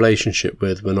be in a relationship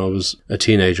with when I was a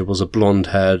teenager was a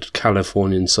blonde-haired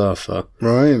Californian surfer.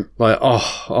 Right. Like,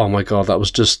 oh my God, that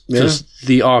was just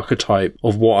the archetype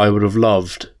of what I would have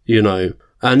loved, you know.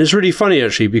 And it's really funny,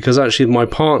 actually, because actually my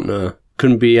partner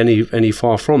couldn't be any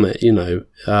far from it, you know,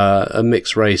 a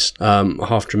mixed race,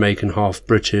 half Jamaican, half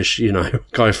British, you know,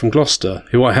 guy from Gloucester,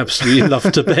 who I absolutely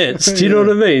love to bits. Do you know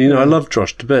what I mean? You know, I love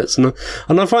Josh to bits. And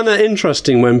I find that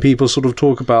interesting when people sort of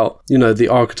talk about, you know, the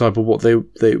archetype of what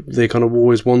they kind of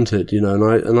always wanted, you know,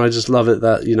 and I just love it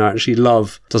that, you know, actually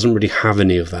love doesn't really have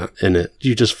any of that in it.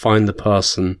 You just find the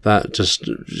person that just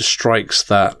strikes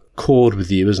that chord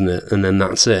with you, isn't it? And then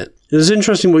that's it. It was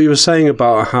interesting what you were saying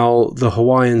about how the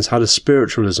Hawaiians had a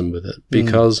spiritualism with it,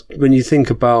 because when you think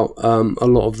about a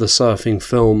lot of the surfing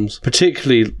films,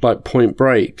 particularly like Point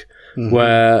Break,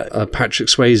 where Patrick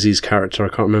Swayze's character, I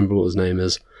can't remember what his name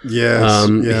is,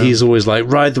 he's always like,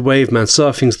 ride the wave, man,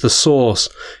 surfing's the source.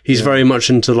 He's very much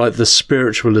into like the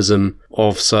spiritualism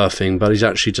of surfing, but he's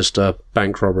actually just a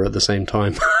bank robber at the same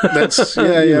time. That's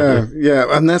yeah,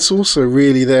 and that's also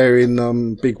really there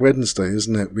in Big Wednesday,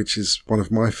 isn't it? Which is one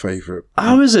of my favourite.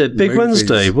 Oh, is it Big movies.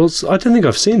 Wednesday? Well, I don't think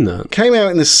I've seen that. Came out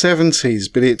in the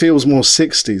 70s, but it feels more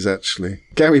 60s actually.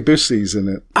 Gary Busey's in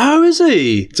it. Oh, is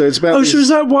he? So it's about so is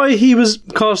that why he was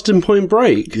cast in Point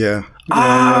Break? Yeah.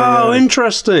 Oh,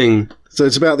 interesting. So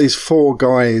it's about these 4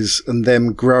 guys and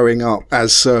them growing up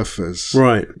as surfers.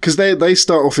 Right. Because they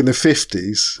start off in the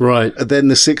 50s. Right. And then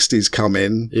the 60s come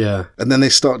in. Yeah. And then they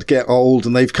start to get old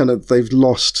and they've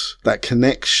lost that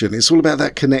connection. It's all about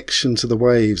that connection to the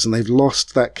waves, and they've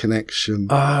lost that connection.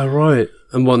 Ah, right.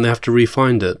 And they have to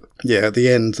re-find it. Yeah, at the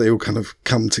end, they all kind of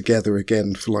come together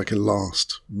again for like a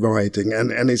last riding.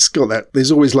 And it's got that,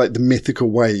 there's always like the mythical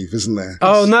wave, isn't there?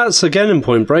 Oh, and that's again in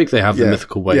Point Break, they have the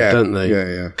mythical wave, don't they?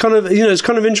 Yeah. Kind of, it's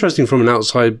kind of interesting from an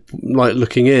outside, like,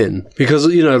 looking in. Because,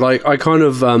 like, I kind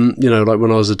of, like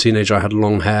when I was a teenager, I had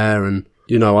long hair and,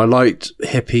 I liked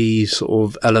hippie sort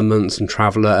of elements and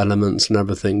traveller elements and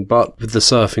everything. But with the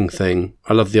surfing thing,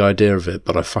 I love the idea of it,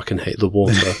 but I fucking hate the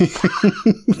water.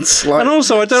 And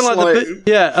also, I don't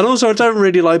and also I don't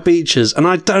really like beaches, and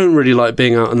I don't really like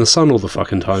being out in the sun all the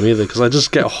fucking time either, because I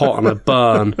just get hot and I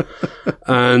burn.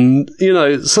 And,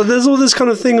 so there's all this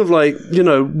kind of thing of like,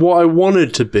 what I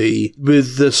wanted to be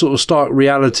with the sort of stark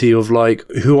reality of like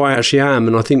who I actually am.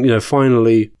 And I think,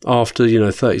 finally, after,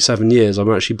 37 years, I'm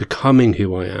actually becoming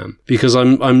who I am, because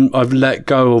I've let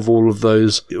go of all of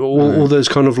those, all those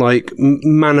kind of like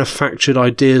manufactured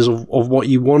ideas of what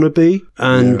you want to be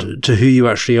and to who you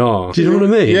actually are. Do you know what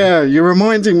I mean? Yeah, you're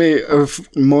reminding me of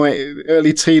my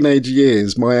early teenage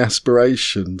years, my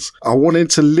aspirations. I wanted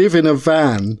to live in a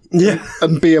van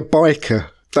and be a biker.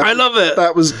 I love it.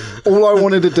 That was all I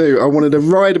wanted to do. I wanted to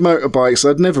ride motorbikes.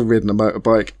 I'd never ridden a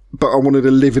motorbike, but I wanted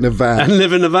to live in a van. And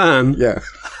live in a van? Yeah.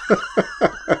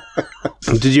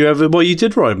 Did you ever... Well, you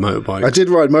did ride motorbikes. I did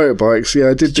ride motorbikes,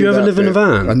 yeah. Did you ever live in a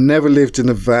van? I never lived in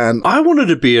a van. I wanted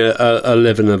to be a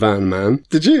live in a van man.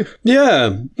 Did you?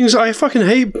 Yeah. Because I fucking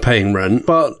hate paying rent,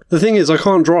 but the thing is, I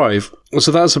can't drive.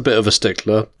 So that's a bit of a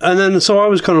stickler. And then, so I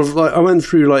was kind of like, I went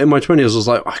through, like, in my 20s, I was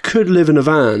like, I could live in a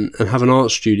van and have an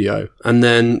art studio, and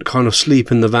then kind of sleep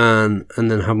in the van,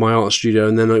 and then have my art studio,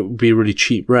 and then it would be really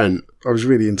cheap rent. I was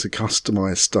really into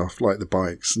customised stuff, like the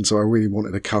bikes, and so I really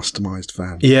wanted a customised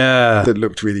van. Yeah. That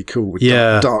looked really cool, with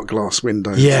dark glass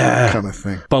windows, that kind of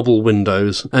thing. Bubble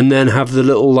windows. And then have the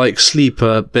little, like,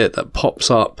 sleeper bit that pops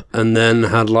up, and then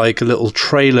had, like, a little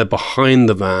trailer behind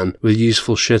the van with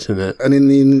useful shit in it. And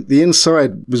in the inside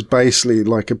was basically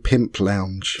like a pimp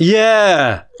lounge.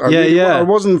 Yeah. I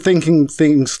wasn't thinking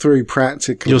things through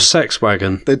practically. Your sex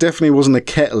wagon. There definitely wasn't a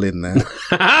kettle in there.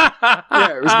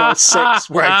 Yeah, it was my sex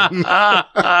wagon.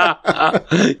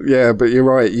 Yeah, but you're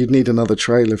right. You'd need another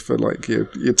trailer for like your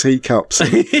teacups.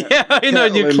 Yeah,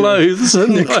 and your clothes.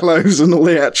 And your clothes and all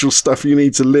the actual stuff you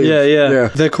need to live. Yeah.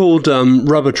 They're called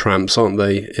rubber tramps, aren't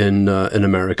they, in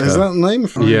America? Is that the name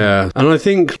for it? Yeah. And I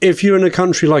think if you're in a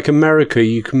country like America,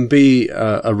 you can be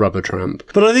a rubber tramp.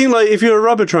 But I think like if you're a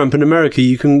rubber tramp in America,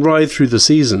 you can ride through the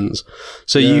seasons.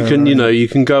 So you can, you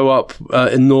can go up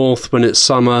in north when it's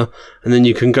summer, and then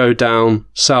you can go down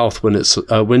south when it's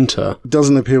winter. It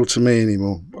doesn't appeal to me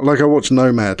anymore. Like I watched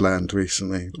Nomadland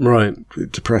recently. Right.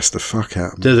 It depressed the fuck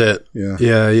out of me. Did it?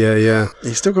 Yeah. Yeah.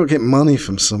 You still got to get money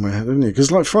from somewhere, haven't you?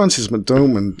 Because like Francis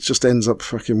McDormand just ends up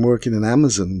fucking working in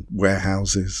Amazon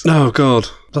warehouses. Oh, God.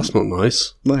 That's not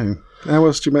nice. No. How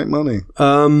else do you make money?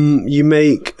 You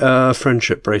make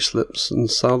friendship bracelets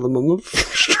and sell them on the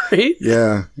street.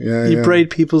 Yeah. You braid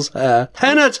people's hair.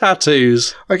 Henna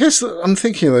tattoos. I guess I'm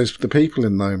thinking of the people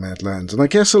in Nomadland, and I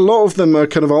guess a lot of them are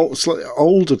kind of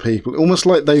older people, almost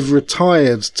like they've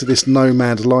retired to this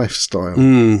nomad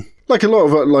lifestyle. Like a lot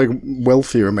of like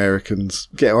wealthier Americans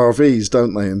get RVs,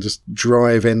 don't they, and just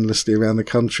drive endlessly around the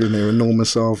country in their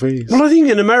enormous RVs. Well, I think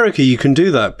in America you can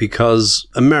do that because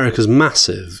America's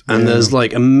massive and there's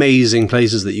like amazing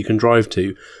places that you can drive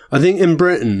to. I think in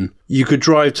Britain you could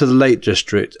drive to the Lake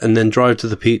District and then drive to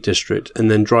the Peak District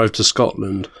and then drive to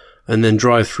Scotland and then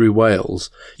drive through Wales.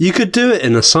 You could do it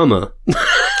in the summer.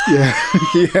 Yeah.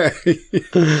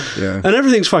 And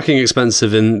everything's fucking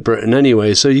expensive in Britain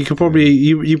anyway, so you could probably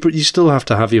you still have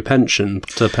to have your pension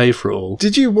to pay for it all.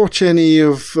 Did you watch any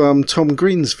of Tom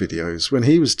Green's videos when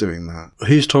he was doing that?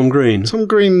 Who's Tom Green? Tom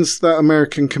Green's that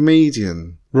American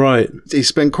comedian. Right. He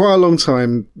spent quite a long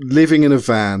time living in a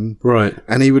van. Right.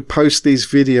 And he would post these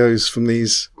videos from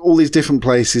all these different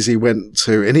places he went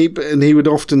to, and he would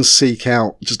often seek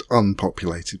out just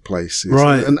unpopulated places.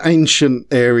 Right. And ancient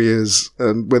areas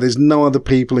where there's no other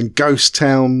people, in ghost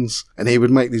towns. And he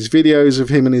would make these videos of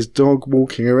him and his dog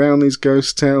walking around these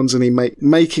ghost towns, and he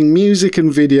making music and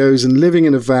videos and living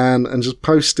in a van and just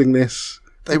posting this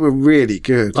They were really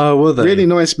good. Oh, were they? Really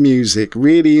nice music,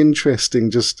 really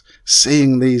interesting, just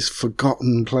seeing these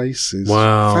forgotten places.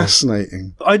 Wow.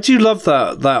 Fascinating. I do love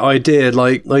that idea.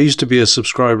 Like, I used to be a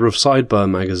subscriber of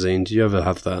Sideburn magazine. Do you ever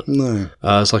have that? No.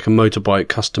 It's like a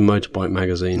custom motorbike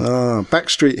magazine.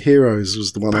 Backstreet Heroes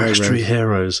was the one I read. Backstreet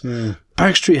Heroes. Yeah.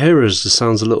 Backstreet Heroes just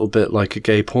sounds a little bit like a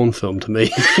gay porn film to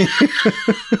me.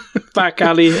 Back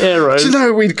Alley Heroes. Do you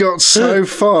know we'd got so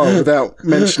far without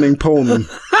mentioning porn?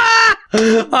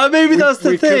 Maybe that's the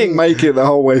we thing. Couldn't make it the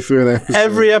whole way through an episode.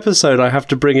 Every episode I have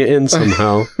to bring it in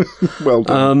somehow. Well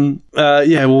done.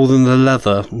 Well, then the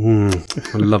leather.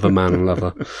 I love a man in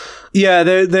leather. Yeah,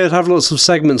 they'd have lots of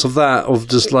segments of that, of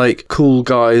just like cool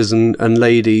guys and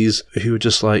ladies who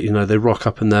just like, they rock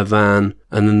up in their van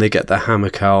and then they get their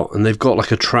hammock out and they've got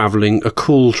like a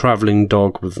cool travelling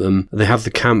dog with them. They have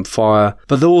the campfire,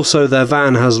 but also their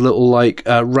van has a little like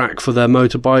rack for their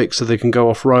motorbike so they can go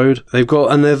off road. Their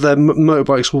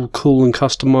motorbikes all cool and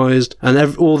customized,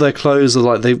 and all their clothes are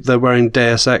like they're wearing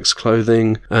Deus Ex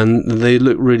clothing and they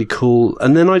look really cool.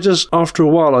 And then after a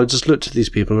while, I just looked at these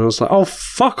people and I was like, oh,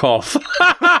 fuck off.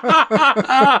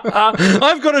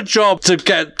 I've got a job to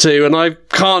get to and I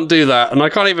can't do that, and I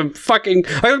can't even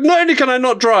not only can I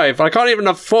not drive, I can't even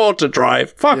afford to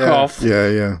drive. Fuck off.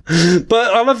 Yeah.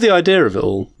 But I love the idea of it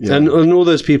all. Yeah. And all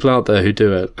those people out there who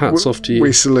do it. Hats off to you.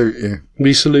 We salute you.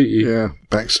 We salute you. Yeah.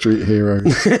 Backstreet Heroes.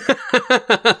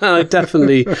 I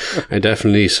definitely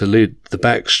salute the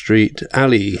Backstreet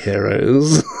Alley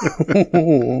Heroes.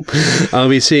 I'll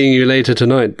be seeing you later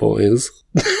tonight, boys.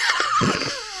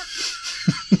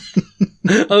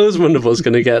 I always wonder what's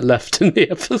going to get left in the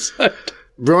episode.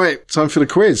 Right, time for the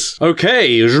quiz.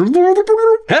 Okay.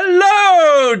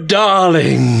 Hello,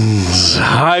 darlings.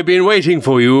 I've been waiting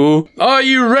for you. Are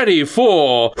you ready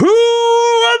for Who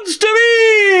Wants to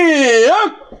Be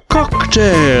a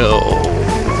Cocktail?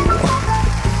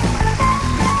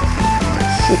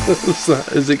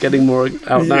 Is it getting more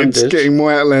outlandish? It's getting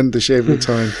more outlandish every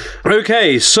time.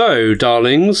 Okay, so,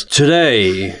 darlings,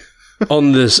 today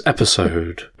on this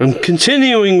episode, I'm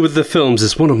continuing with the films.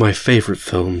 It's one of my favourite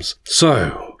films.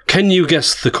 So, can you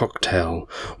guess the cocktail?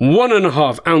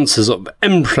 1.5 ounces of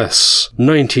Empress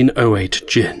 1908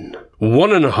 gin.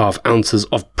 1.5 ounces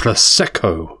of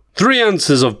Prosecco. 3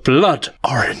 ounces of blood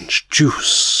orange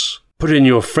juice. Put in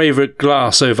your favourite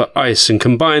glass over ice and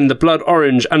combine the blood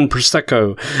orange and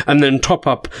Prosecco, and then top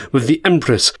up with the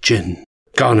Empress gin.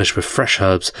 Garnish with fresh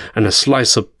herbs and a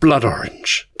slice of blood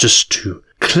orange, just to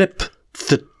clip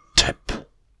the tip.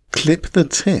 Clip the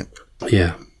tip?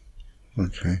 Yeah.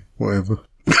 Okay, whatever.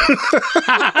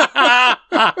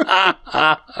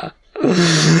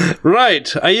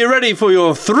 Right, are you ready for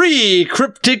your 3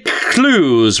 cryptic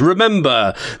clues?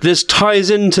 Remember, this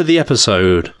ties into the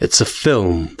episode. It's a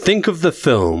film. Think of the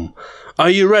film.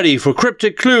 Are you ready for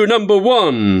cryptic clue number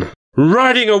 1?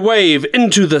 Riding a wave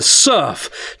into the surf,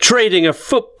 trading a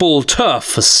football turf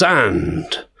for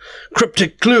sand.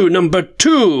 Cryptic clue number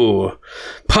 2.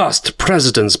 Past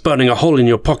presidents burning a hole in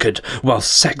your pocket while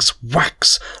sex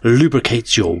wax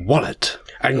lubricates your wallet.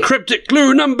 And cryptic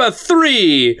clue number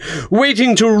 3.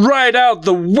 Waiting to ride out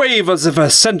the wave as of a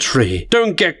century.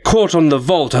 Don't get caught on the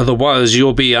vault, otherwise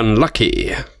you'll be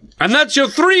unlucky. And that's your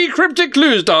 3 cryptic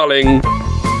clues, darling.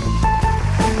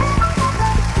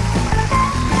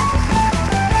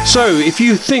 So, if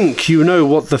you think you know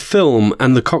what the film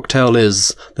and the cocktail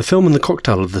is, the film and the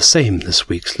cocktail are the same this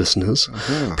week's listeners.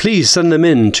 Please send them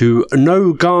in to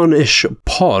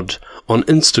NoGarnishPod on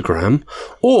Instagram,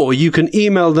 or you can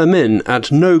email them in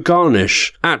at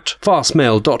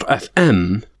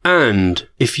nogarnish@fastmail.fm, and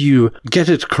if you get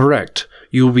it correct,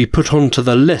 you will be put onto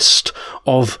the list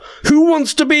of Who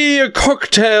Wants to Be a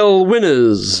Cocktail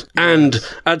winners. And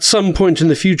at some point in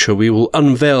the future, we will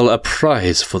unveil a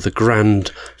prize for the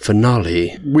grand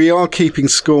finale. We are keeping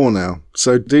score now,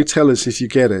 so do tell us if you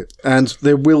get it. And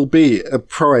there will be a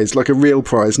prize, like a real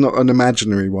prize, not an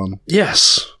imaginary one.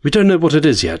 Yes. We don't know what it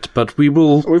is yet, but we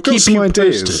will We've got keep some you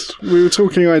ideas. posted. We were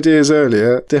talking ideas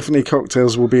earlier. Definitely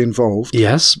cocktails will be involved.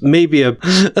 Yes, maybe a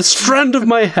strand of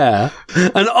my hair,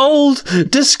 an old,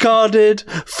 discarded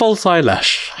false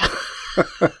eyelash.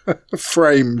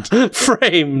 Framed.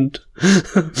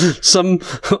 Some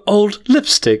old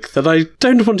lipstick that I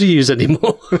don't want to use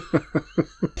anymore.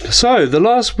 So, the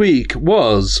last week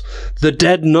was The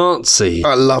dead Nazi.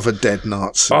 I love a dead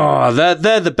Nazi. Oh,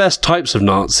 they're the best types of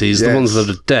Nazis, the Yes. ones that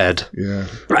are dead. Yeah.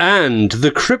 And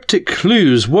the cryptic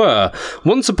clues were,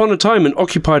 once upon a time in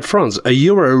occupied France, a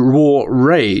Euro war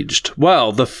raged.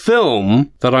 Well, the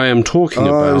film that I am talking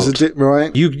Oh, it was about...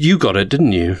 right? You got it,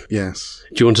 didn't you? Yes.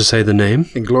 Do you want to say the name?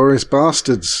 Inglourious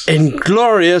Bastards.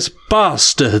 Inglourious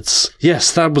Bastards.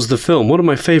 Yes, that was the film. One of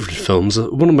my favourite films.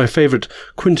 One of my favourite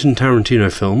Quentin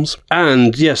Tarantino films.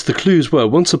 And yes, the clues were,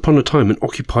 once upon a time in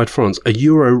occupied France, a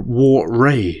Euro war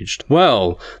raged.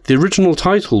 Well, the original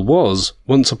title was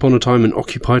Once Upon a Time in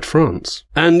Occupied France.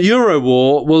 And Euro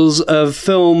War was a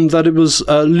film that it was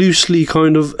loosely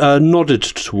kind of nodded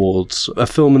towards. A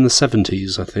film in the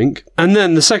 70s, I think. And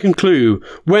then the second clue,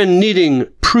 when needing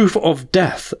proof of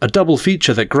death, a double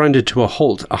feature that grinded to a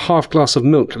halt, a half glass of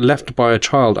milk left by a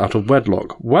child out of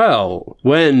wedlock. Well,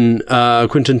 when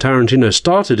Quentin Tarantino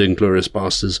started Inglourious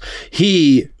Bastards,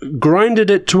 he grinded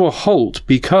it to a halt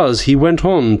because he went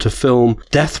on to film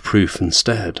Death Proof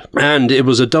instead. And it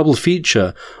was a double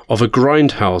feature of a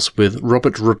grindhouse with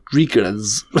Robert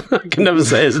Rodriguez, I can never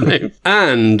say his name,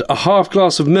 and a half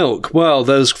glass of milk. Well,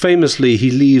 there's famously,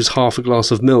 he leaves half a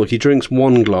glass of milk. He drinks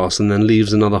one glass and then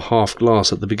leaves another half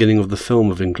glass at the beginning of the film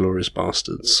of Inglourious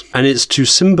Bastards. And it's to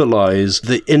symbolise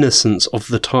the innocence of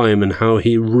the time and how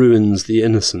he ruins the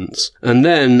innocence. And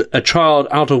then a child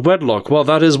out of wedlock, well,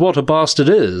 that is what a bastard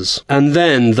is. And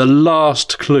then the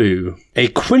last clue, a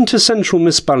quintessential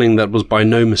misspelling that was by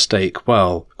no mistake.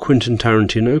 Well, Quentin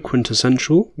Tarantino,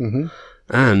 quintessential. Mm-hmm.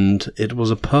 And it was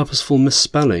a purposeful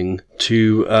misspelling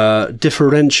to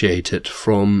differentiate it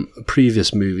from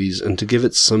previous movies and to give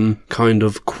it some kind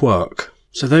of quirk.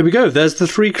 So there we go. There's the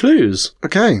 3 clues.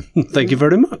 Okay. Thank you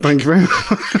very much. Thank you very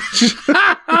much.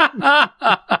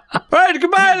 Right,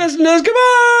 goodbye, listeners.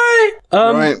 Goodbye.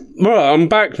 Right. Well, I'm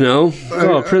back now.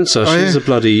 God, Princess, she's a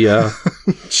bloody...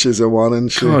 She's a one,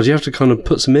 and she... God, you have to kind of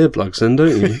put some earplugs in,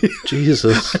 don't you?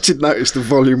 Jesus. I did notice the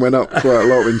volume went up quite a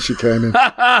lot when she came in.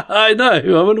 I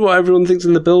know. I wonder what everyone thinks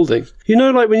in the building. You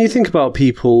know, like, when you think about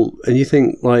people, and you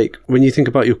think, like, when you think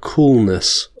about your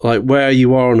coolness, like, where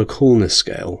you are on a coolness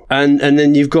scale, and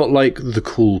then you've got, like, the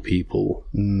cool people.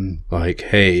 Like,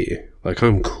 hey, like,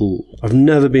 I'm cool. I've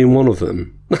never been one of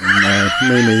them. No,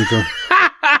 me neither.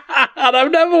 And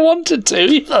I've never wanted to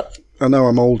either. I know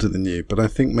I'm older than you, but I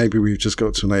think maybe we've just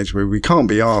got to an age where we can't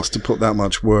be asked to put that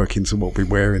much work into what we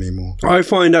wear anymore. I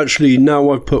find actually now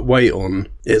I've put weight on,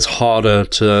 it's harder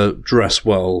to dress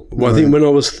well. I think when I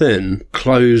was thin,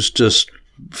 clothes just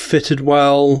fitted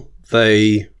well,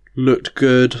 they looked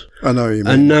good. I know what you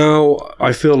mean. And now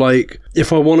I feel like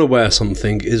if I want to wear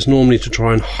something, it's normally to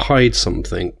try and hide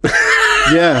something.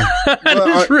 Yeah. And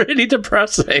it's really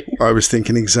depressing. I was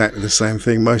thinking exactly the same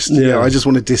thing. I just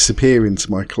want to disappear into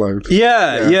my clothes.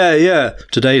 Yeah.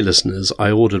 Today, listeners,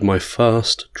 I ordered my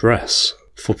first dress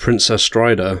for Princess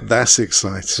Strider. That's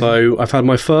exciting. So I've had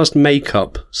my first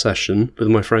makeup session with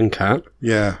my friend Kat.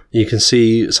 Yeah. You can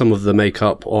see some of the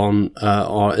makeup on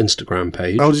our Instagram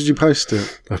page. Oh, did you post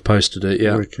it? I've posted it,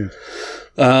 yeah. Wicked.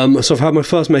 So I've had my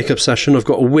first makeup session. I've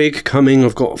got a wig coming.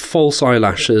 I've got false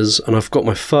eyelashes, and I've got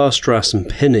my first dress and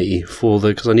pinny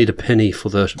because I need a pinny for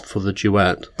the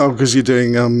duet. Oh, because you're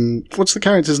doing what's the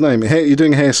character's name? You're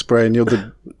doing Hairspray, and you're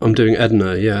the I'm doing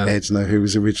Edna. Yeah, Edna, who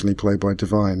was originally played by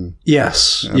Divine.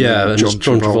 Yes, and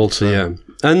John Travolta. Yeah.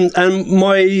 And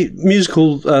my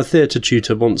musical theatre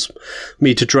tutor wants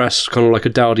me to dress kind of like a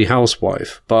dowdy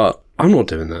housewife, but I'm not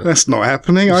doing that. That's not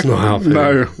happening. It's not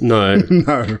happening.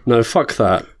 No. No, fuck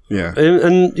that. Yeah.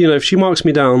 And, you know, if she marks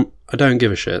me down, I don't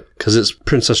give a shit, because it's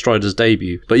Princess Strider's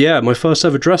debut. But yeah, my first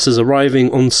ever dress is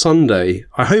arriving on Sunday.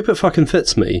 I hope it fucking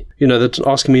fits me. You know, they're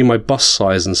asking me my bust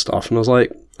size and stuff, and I was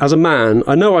like, as a man,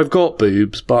 I know I've got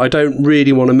boobs, but I don't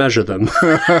really want to measure them.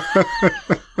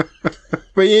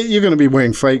 But you're going to be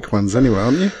wearing fake ones anyway,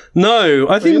 aren't you? No,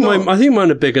 I think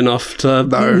mine are big enough to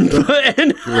put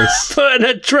in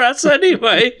a dress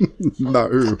anyway.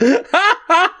 No.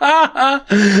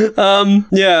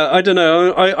 Yeah, I don't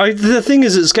know. The thing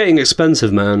is, it's getting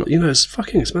expensive, man. You know, it's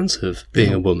fucking expensive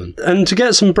being a woman. And to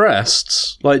get some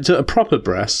breasts, like a proper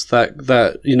breasts,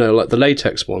 that you know, like the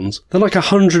latex ones, they're like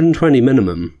 120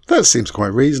 minimum. That seems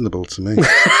quite reasonable to me.